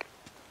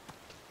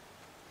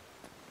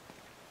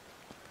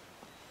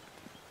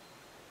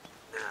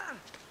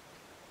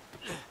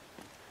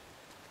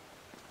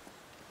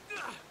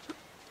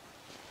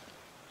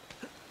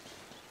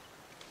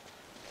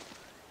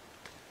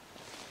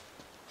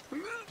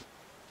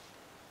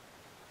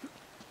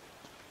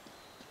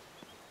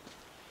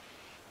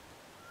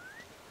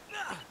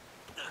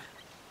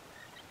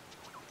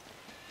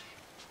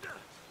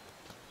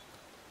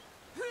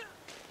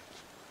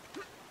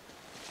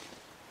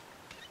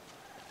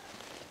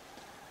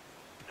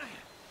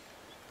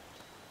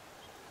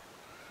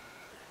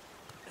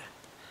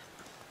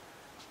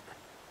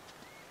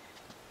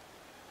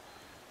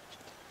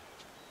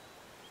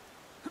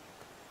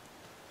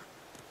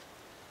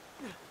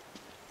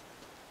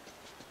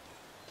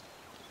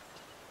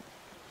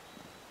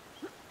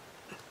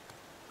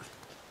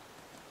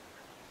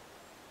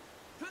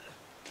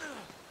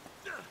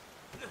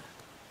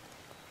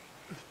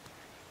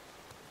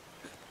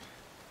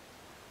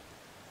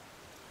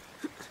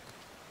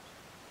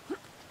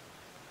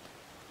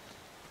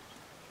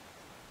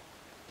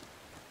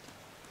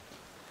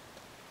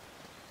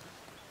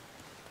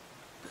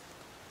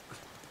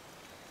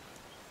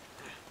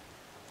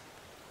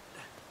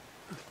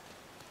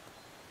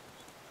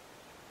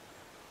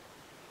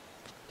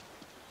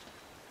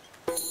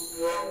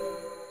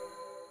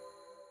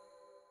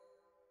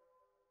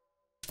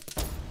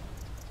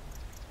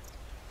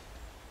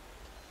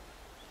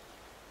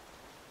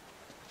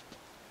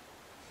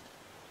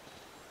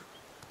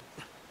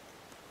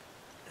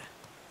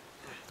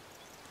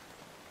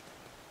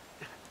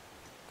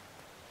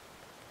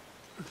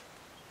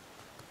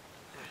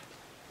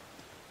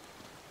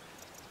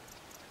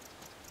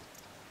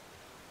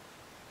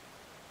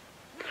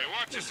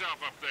 Watch yourself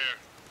up there.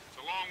 It's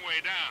a long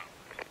way down.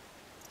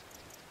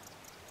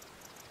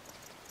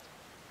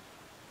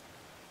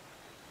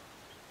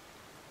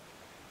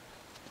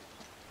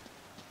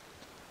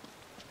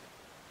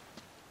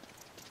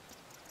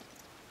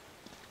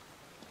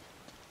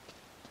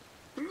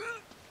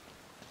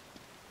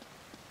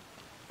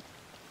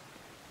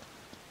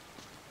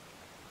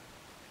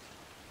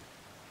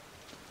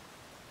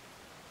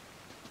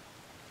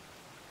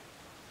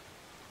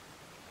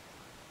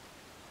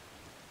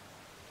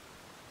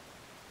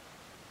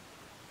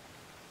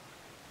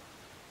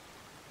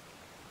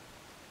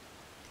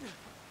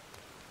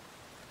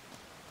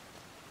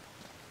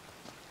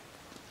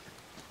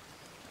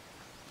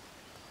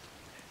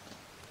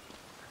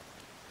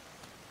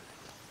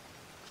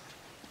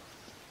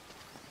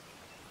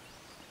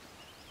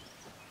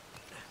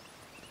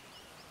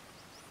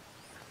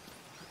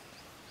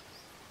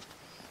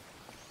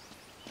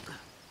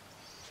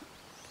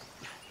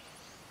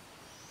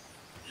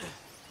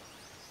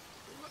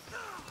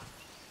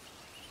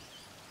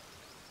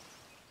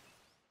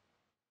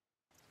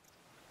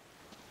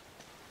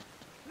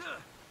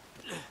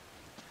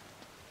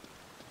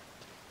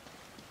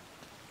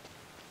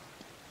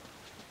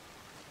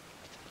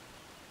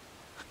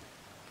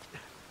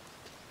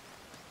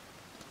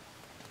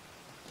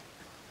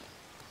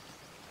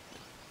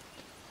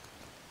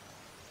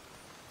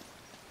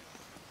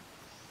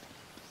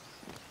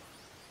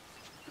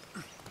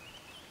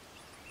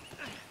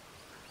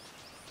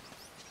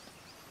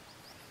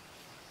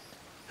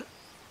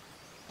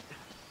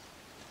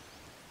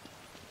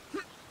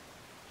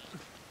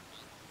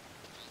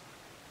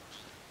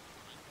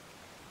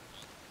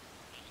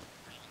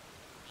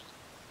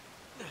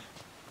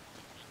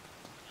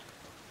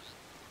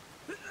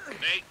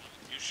 Nate,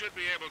 you should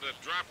be able to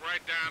drop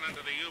right down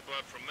into the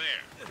U-boat from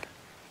there.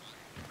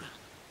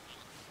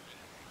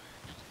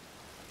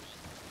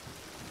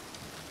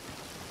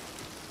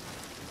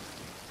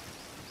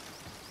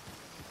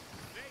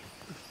 Nate,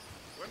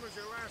 when was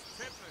your last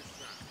tetanus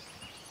shot?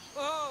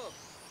 Oh,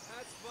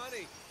 that's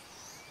funny.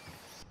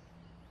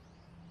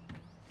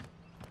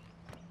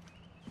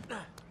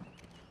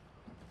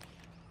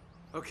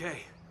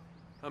 Okay,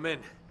 I'm in.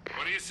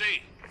 What do you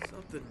see?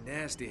 Something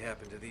nasty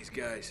happened to these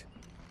guys.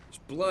 There's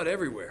blood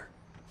everywhere.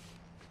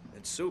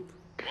 And soup.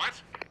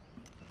 What?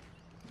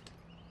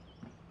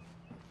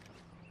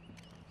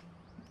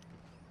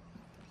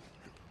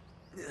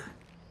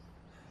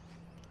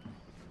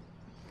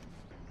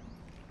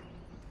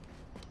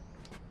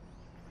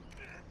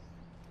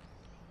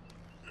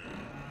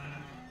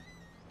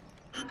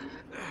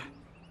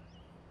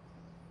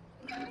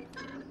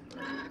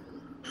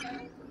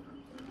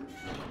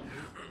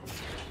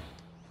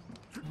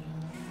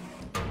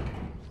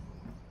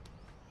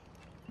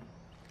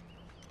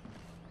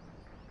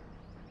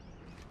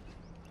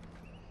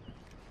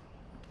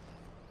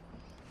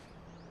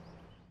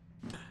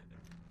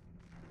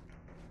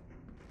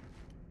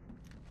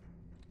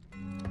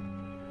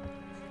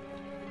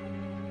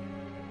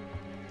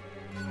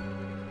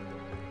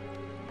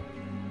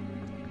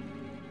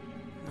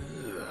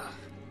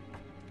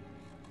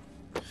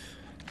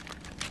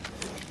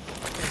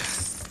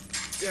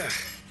 Yeah.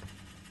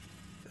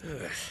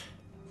 Ugh.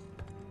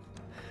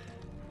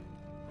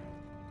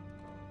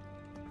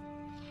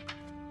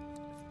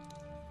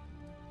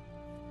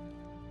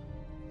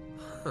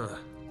 Huh.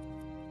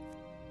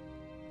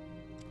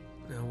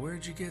 Now,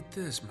 where'd you get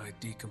this, my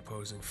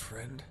decomposing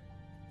friend?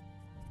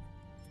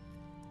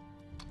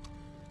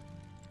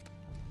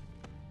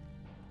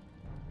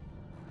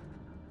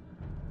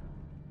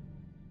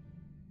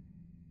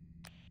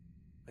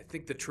 I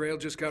think the trail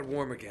just got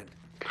warm again.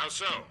 How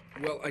so?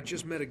 Well, I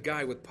just met a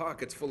guy with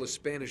pockets full of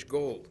Spanish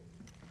gold.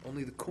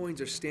 Only the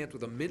coins are stamped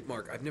with a mint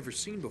mark I've never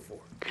seen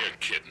before. You're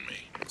kidding me.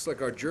 Looks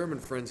like our German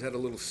friends had a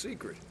little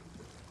secret.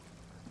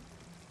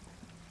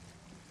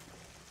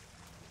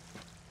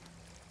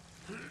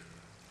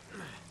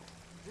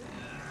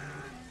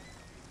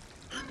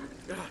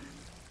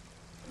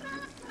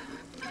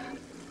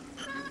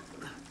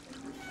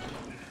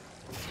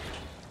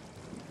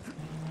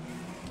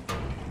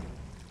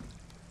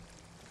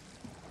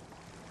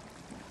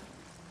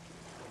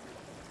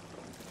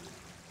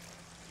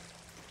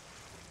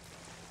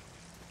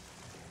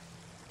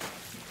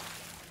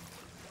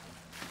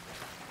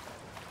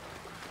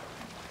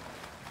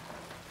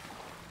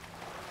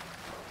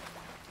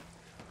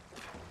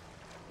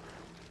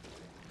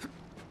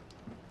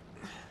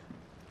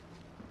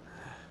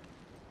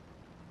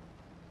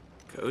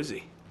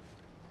 Cozy.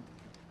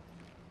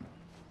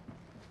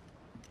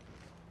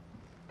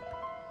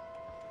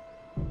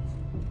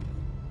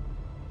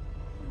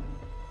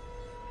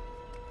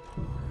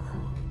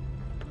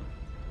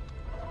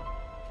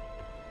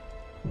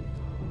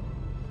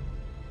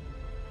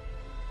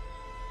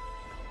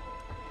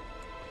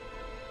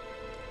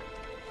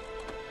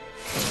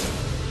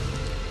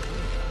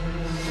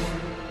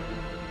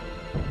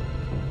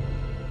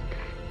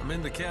 I'm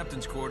in the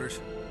captain's quarters.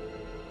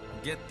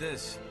 Get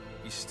this,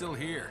 he's still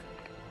here.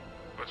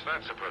 What's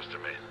that supposed to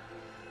mean?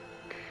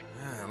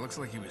 Yeah, it looks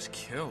like he was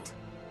killed.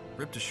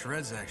 Ripped to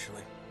shreds,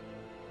 actually.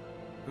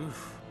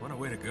 Oof, what a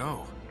way to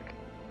go.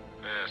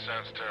 Yeah,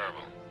 sounds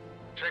terrible.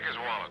 Check his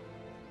wallet.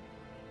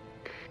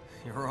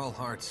 You're all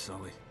hearts,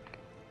 Sully.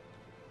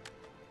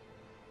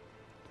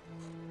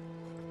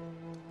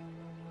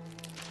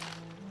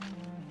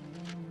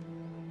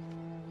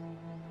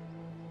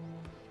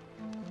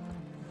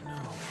 No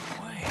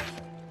way.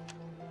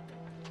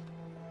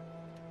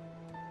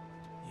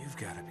 You've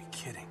got to be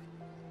kidding.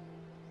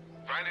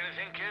 Find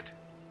anything, kid?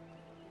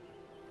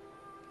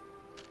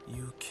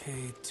 UK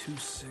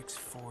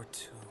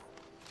 2642.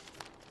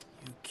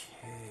 UK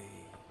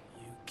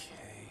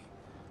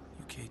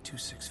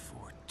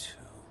 2642.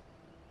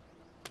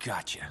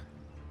 Gotcha.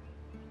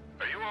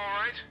 Are you all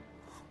right?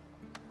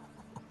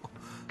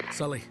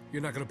 Sully,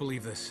 you're not gonna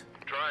believe this.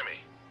 Try me.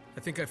 I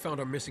think I found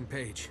our missing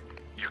page.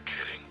 You're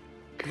kidding.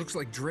 It looks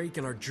like Drake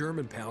and our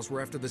German pals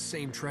were after the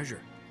same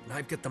treasure. And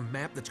I've got the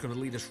map that's gonna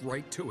lead us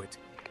right to it.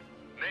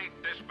 Nate,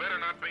 this better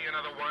not be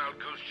another wild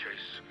goose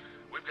chase.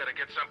 We've got to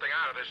get something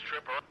out of this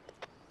trip or...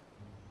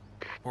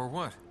 Or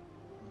what?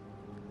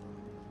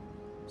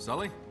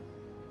 Sully?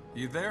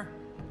 You there?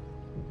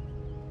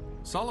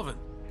 Sullivan?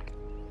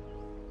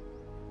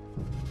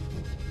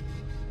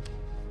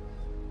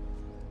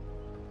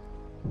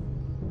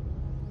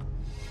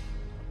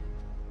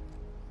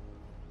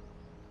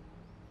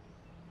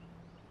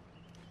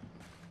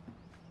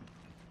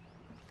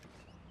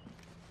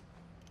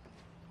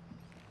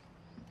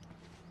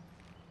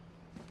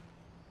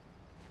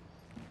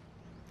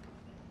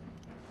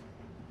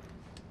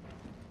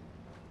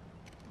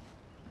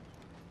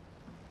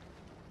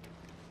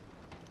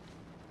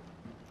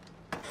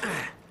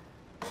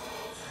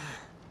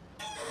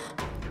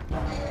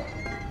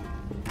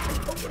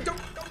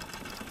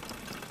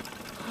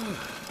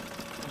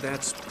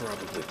 That's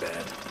probably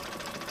bad.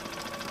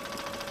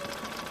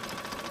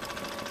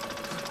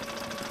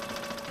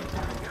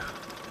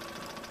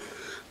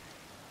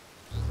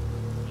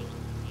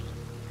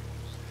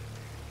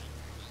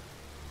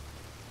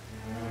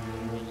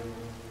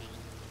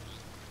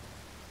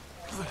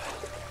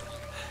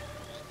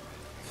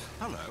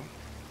 Hello.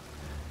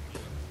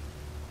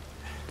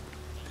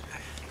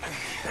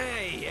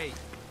 Hey!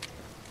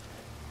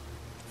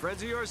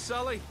 Friends of yours,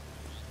 Sully?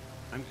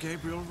 I'm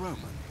Gabriel Roman.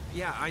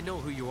 Yeah, I know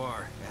who you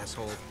are,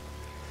 asshole.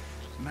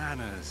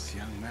 Manners,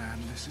 young man.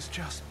 This is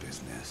just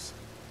business.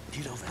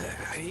 Get over there.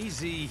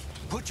 Easy.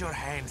 Put your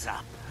hands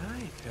up.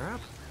 Hi, they're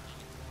up.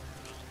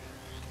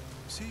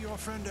 See, your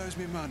friend owes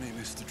me money,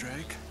 Mr.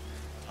 Drake.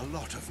 A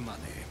lot of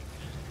money.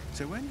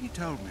 So when he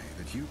told me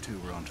that you two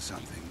were onto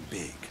something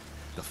big,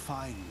 the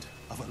find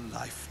of a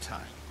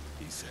lifetime,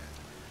 he said,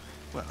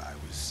 well, I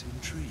was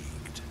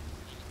intrigued.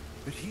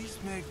 But he's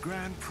made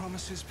grand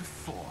promises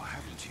before,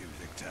 haven't you,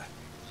 Victor?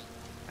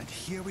 And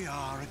here we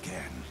are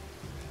again.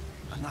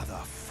 Another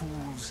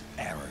fool's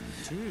errand.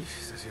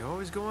 Jeez, does he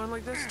always go on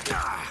like this?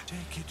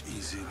 Take it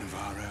easy,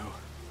 Navarro.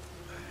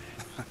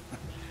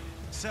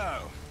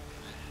 So,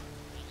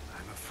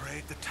 I'm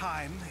afraid the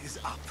time is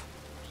up.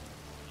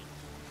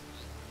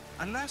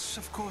 Unless,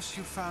 of course,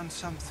 you found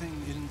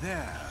something in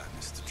there,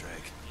 Mr.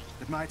 Drake,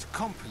 that might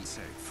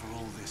compensate for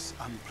all this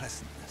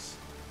unpleasantness.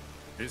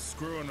 He's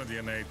screwing with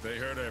you, Nate. They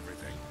heard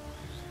everything.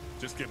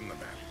 Just give him the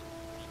map.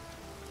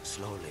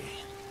 Slowly.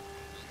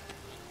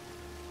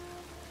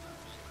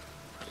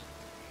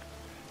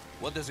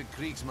 What does a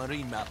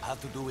Kriegsmarine map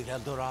have to do with El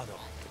Dorado?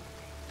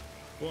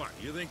 What,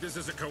 you think this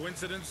is a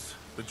coincidence?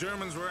 The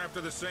Germans were after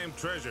the same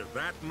treasure.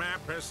 That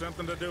map has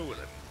something to do with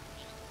it.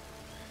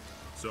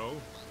 So,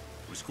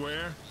 we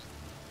square?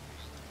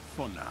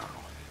 For now.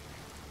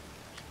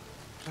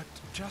 But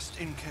just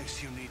in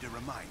case you need a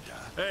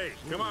reminder... Hey,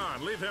 come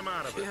on, leave him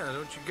out of it. Yeah,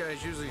 don't you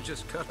guys usually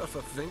just cut off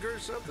a finger or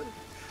something?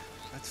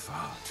 That's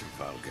far too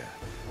vulgar.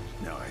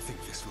 No, I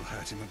think this will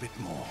hurt him a bit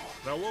more.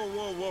 Now,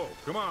 whoa.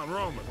 Come on,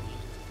 Roman.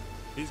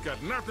 He's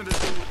got nothing to do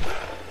with...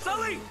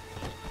 Sully!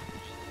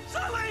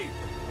 Sully!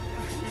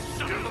 You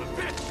son of a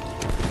bitch!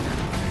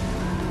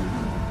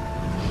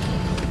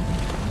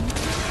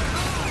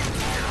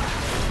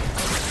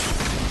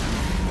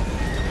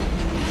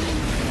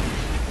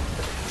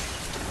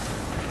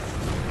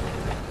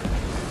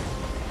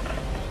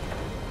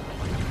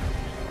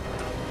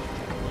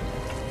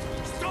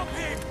 Stop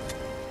him!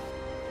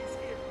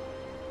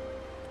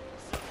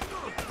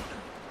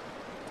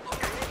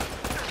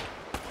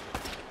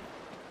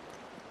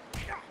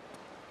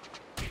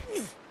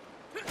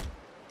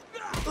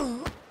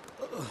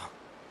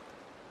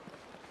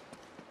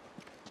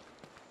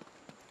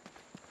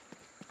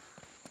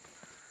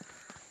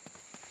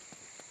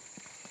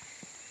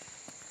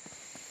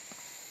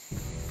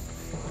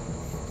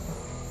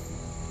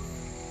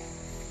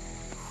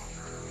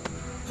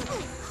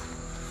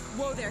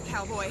 Whoa there,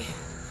 cowboy.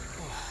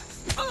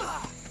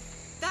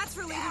 That's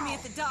relieving me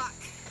at the dock.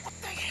 What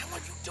the hell are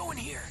you doing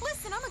here?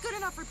 Listen, I'm a good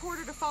enough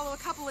reporter to follow a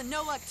couple of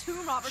no-luck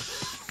tomb robbers.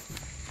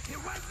 It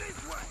went this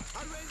way!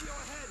 I'll raise your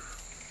head!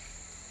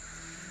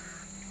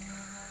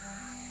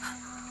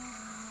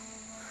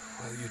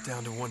 Well, you're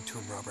down to one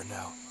tomb robber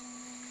now.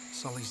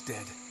 Sully's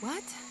dead.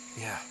 What?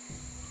 Yeah.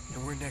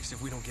 And we're next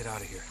if we don't get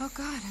out of here. Oh,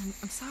 God,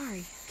 I'm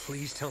sorry.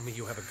 Please tell me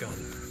you have a gun.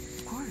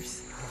 Of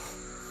course.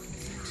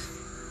 Thanks.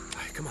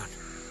 All right, come on.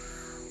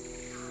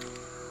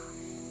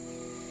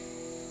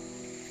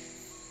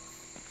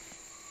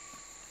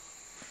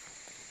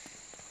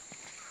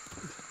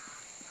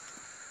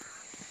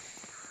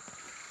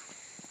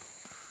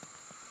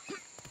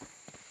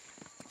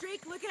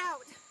 Drake, look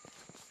out!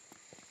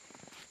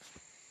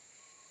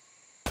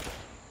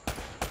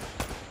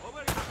 Over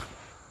here.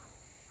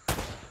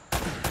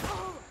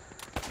 Oh,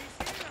 he's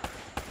here.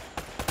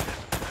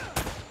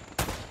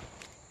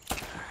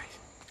 All right.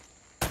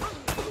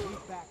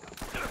 Need backup.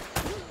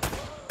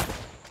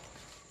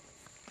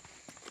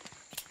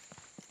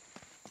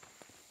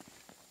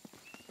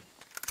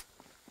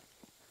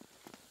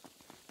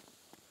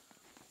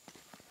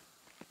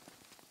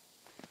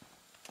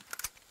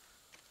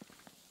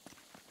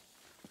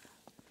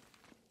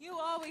 You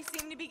always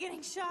seem to be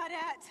getting shot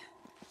at.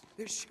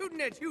 They're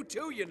shooting at you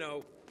too, you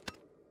know.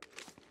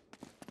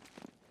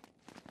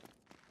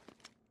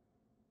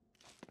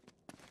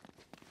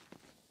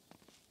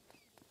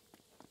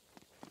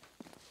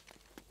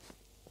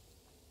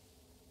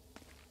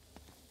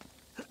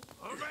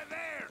 Over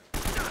there.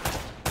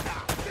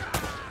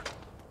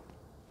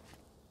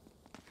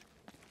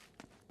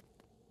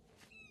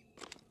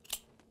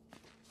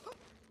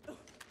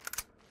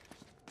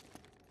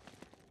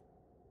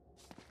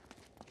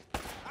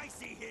 I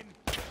see him.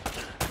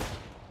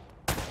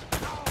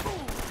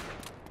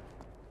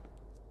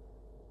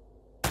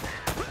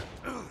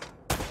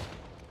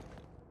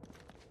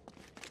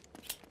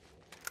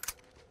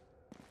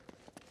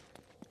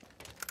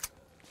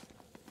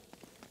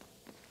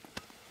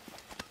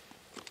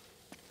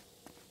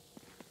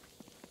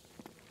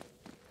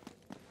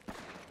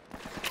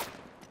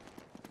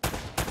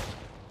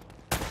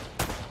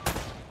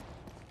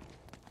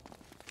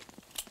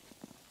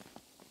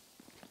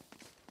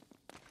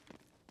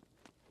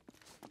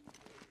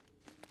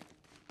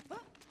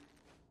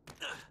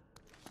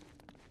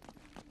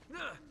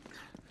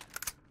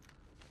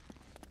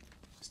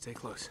 Stay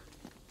close.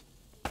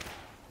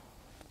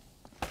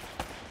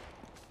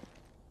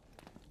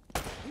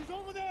 He's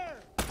over there.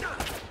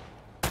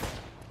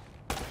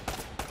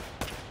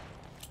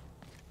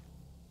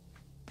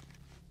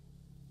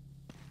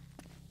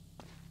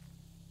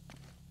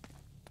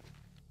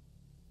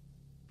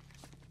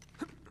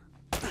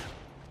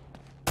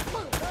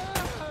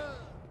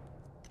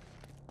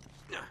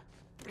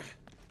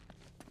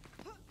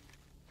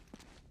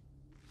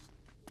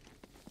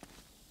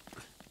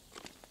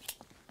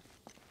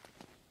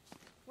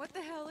 What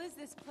the hell is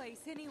this place,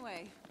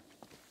 anyway?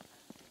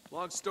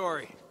 Long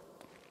story.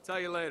 Tell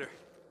you later.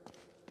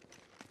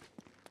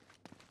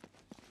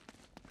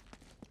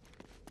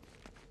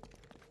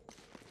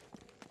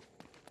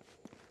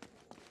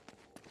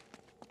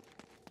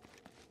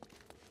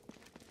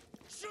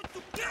 Shoot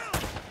to kill.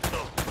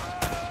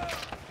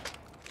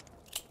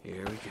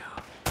 Here we go.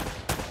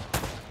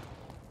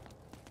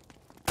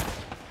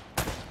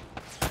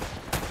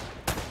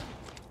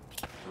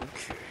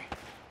 Okay.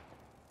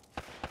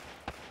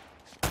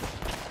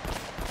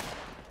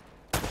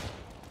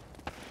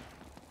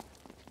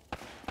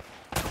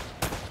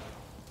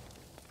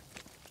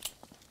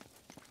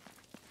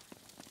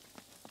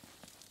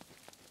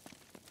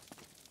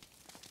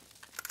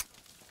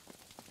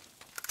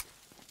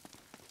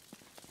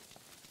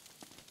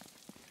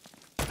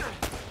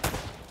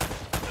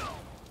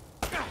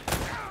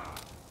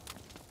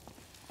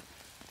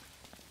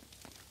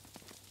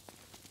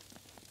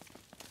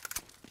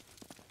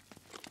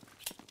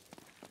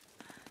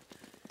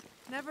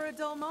 Never a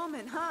dull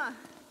moment, huh?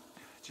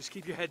 Just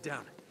keep your head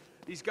down.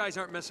 These guys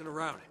aren't messing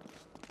around.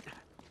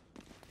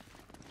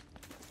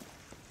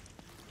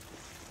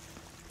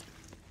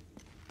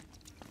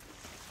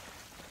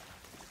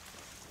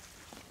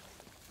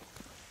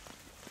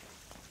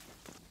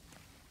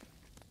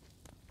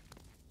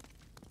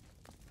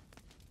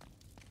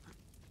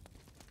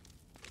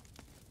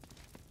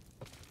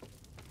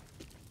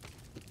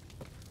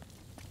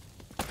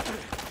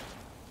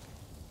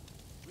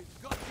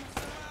 We've got you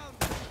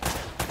surrounded.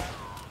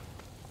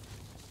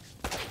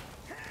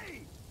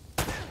 Hey!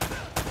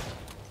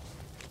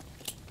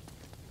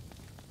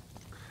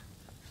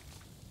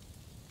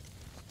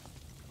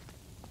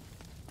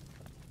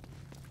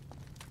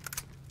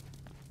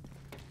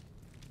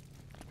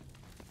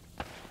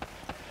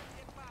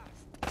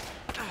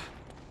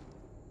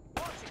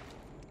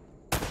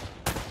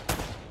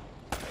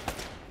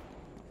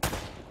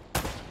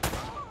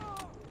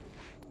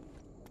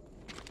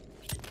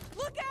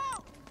 Look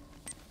out!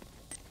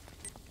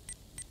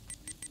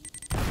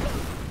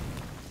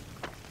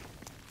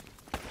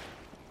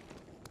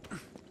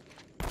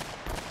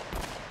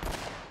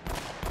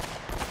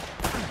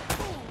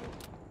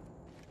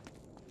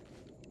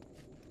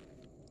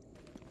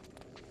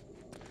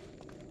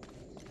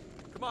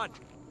 Come on.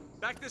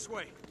 Back this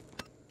way.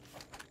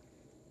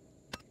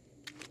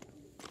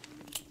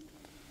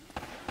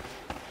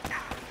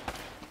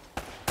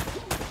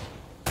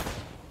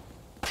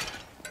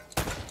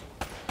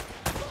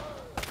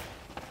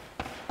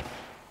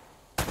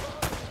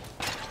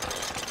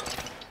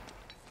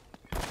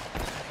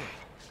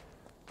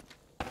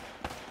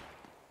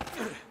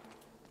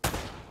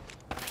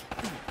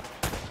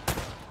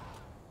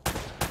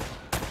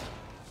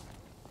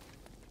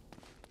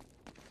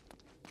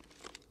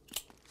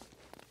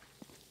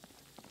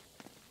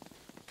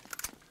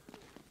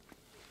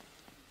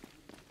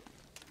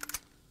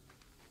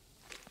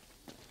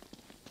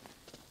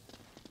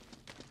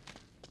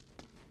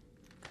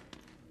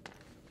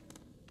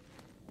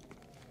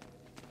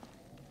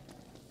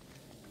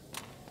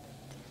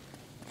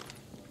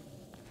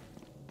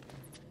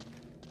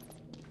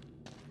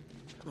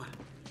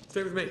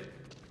 Stay with me.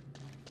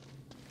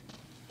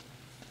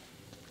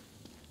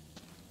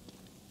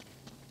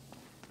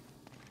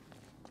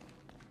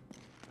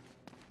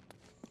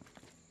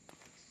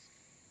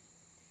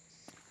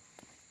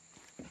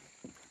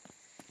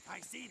 I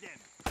see them.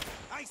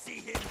 I see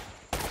him.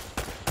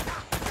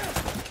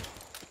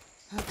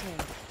 Okay.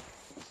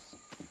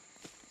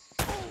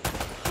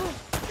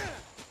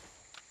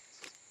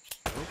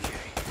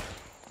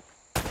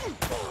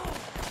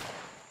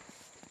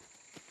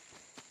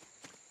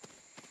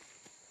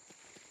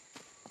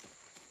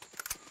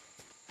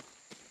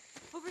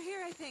 Over here,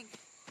 I think.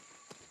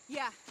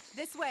 Yeah,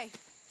 this way.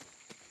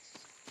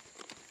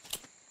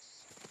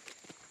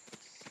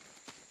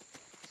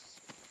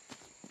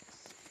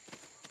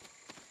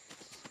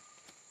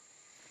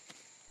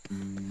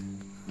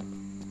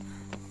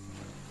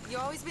 You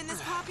always been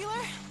this popular?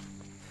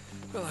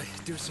 Well, I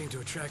do seem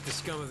to attract the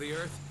scum of the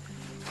earth.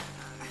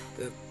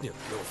 No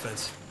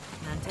offense.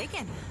 None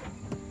taken.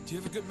 Do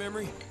you have a good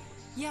memory?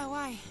 Yeah,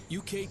 why?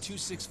 UK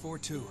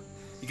 2642.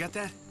 You got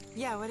that?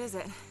 Yeah, what is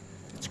it?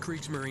 It's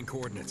Kriegsmarine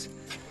coordinates.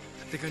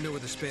 I think I know where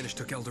the Spanish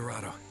took El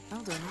Dorado.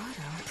 El Dorado?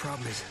 The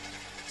problem is,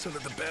 some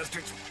of the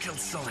bastards killed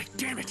Sully.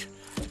 Damn it!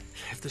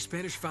 If the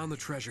Spanish found the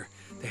treasure,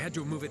 they had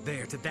to move it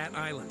there, to that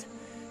island.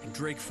 And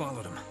Drake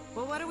followed them.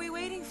 Well, what are we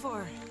waiting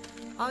for?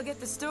 I'll get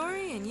the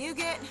story, and you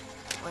get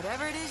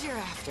whatever it is you're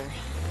after.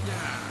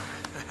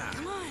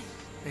 Come on.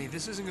 Hey,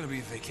 this isn't gonna be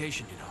a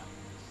vacation, you know.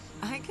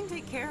 I can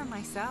take care of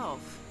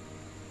myself.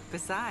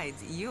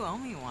 Besides, you owe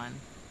me one.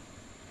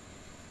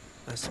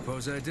 I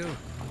suppose I do.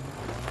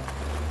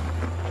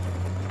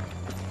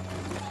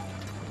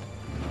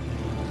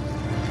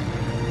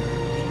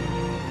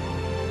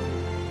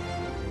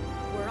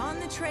 We're on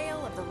the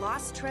trail of the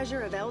lost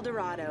treasure of El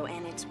Dorado,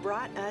 and it's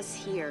brought us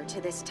here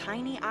to this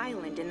tiny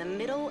island in the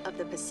middle of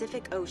the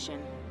Pacific Ocean.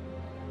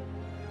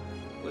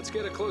 Let's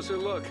get a closer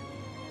look.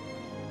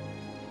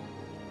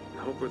 I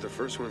hope we're the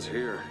first ones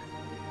here.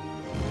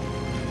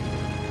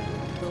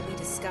 Will we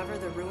discover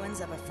the ruins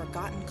of a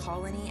forgotten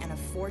colony and a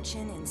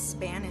fortune in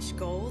Spanish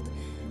gold?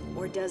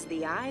 Or does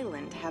the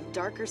island have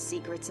darker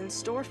secrets in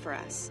store for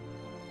us?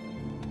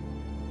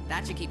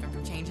 That should keep him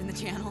from changing the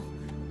channel.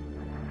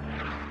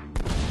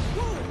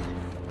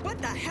 Whoa! What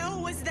the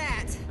hell was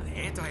that? An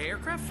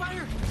anti-aircraft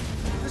fire?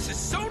 This is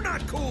so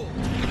not cool!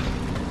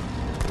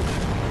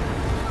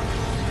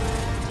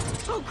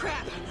 Oh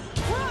crap!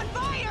 We're on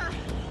fire!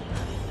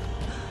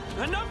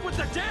 Enough with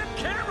the damn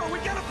camera! We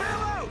gotta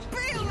bail out!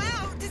 Bail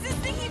out? Does this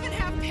thing even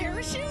have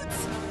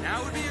parachutes?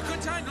 Now would be a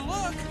good time to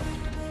look!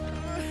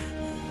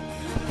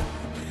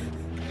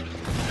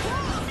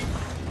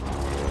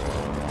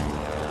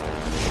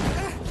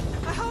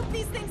 I hope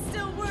these things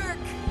still work.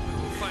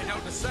 We'll find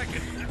out in a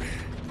second.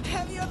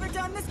 Have you ever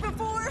done this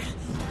before?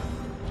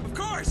 Of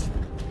course!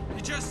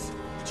 You just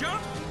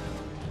jump,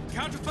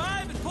 count to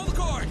 5, and pull the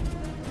cord.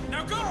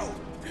 Now go!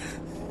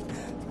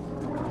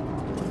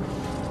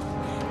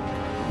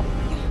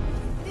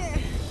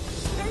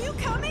 Are you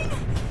coming?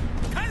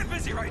 Kind of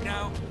busy right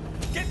now.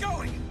 Get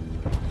going!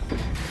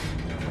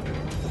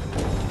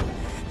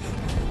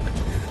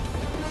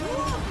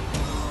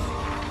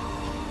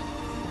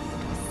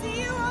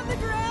 See you on the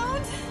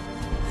ground?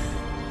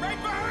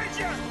 Right behind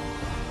you!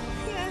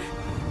 Yeah.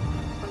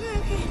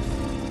 Okay.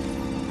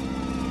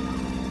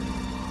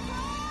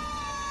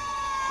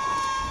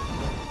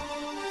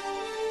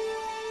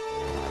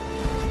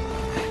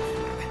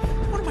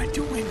 What am I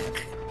doing?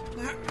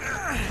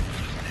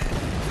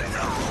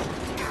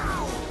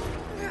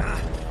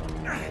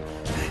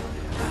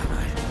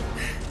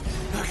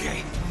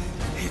 Okay,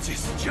 you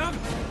just jump,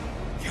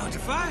 count to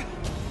 5,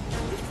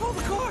 and pull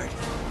the cord.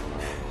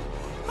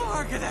 How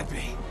hard could that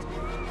be?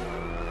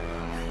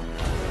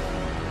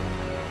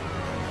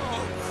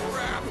 Oh,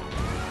 crap!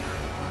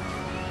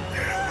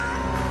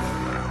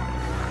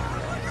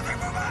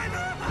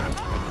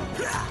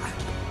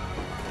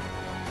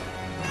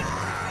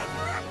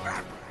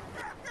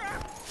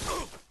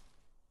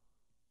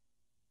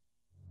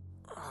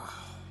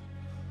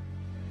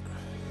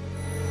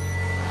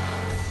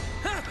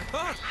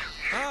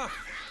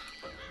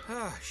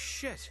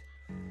 Shit.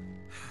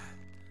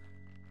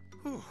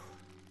 Whew.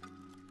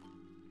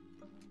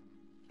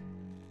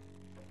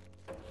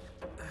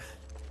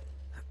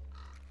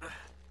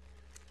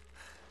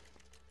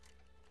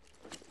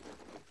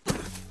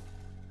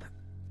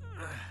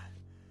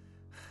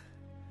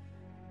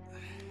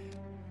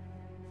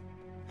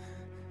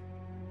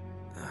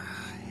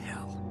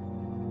 Hell.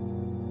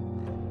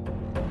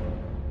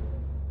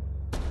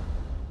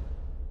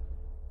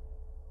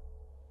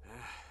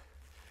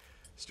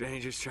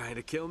 Strangers trying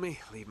to kill me,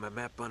 leave my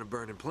map on a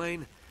burning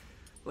plane.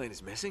 Plane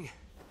is missing.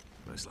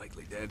 Most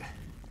likely dead.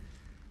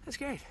 That's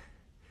great.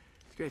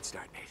 It's a great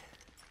start, Nate.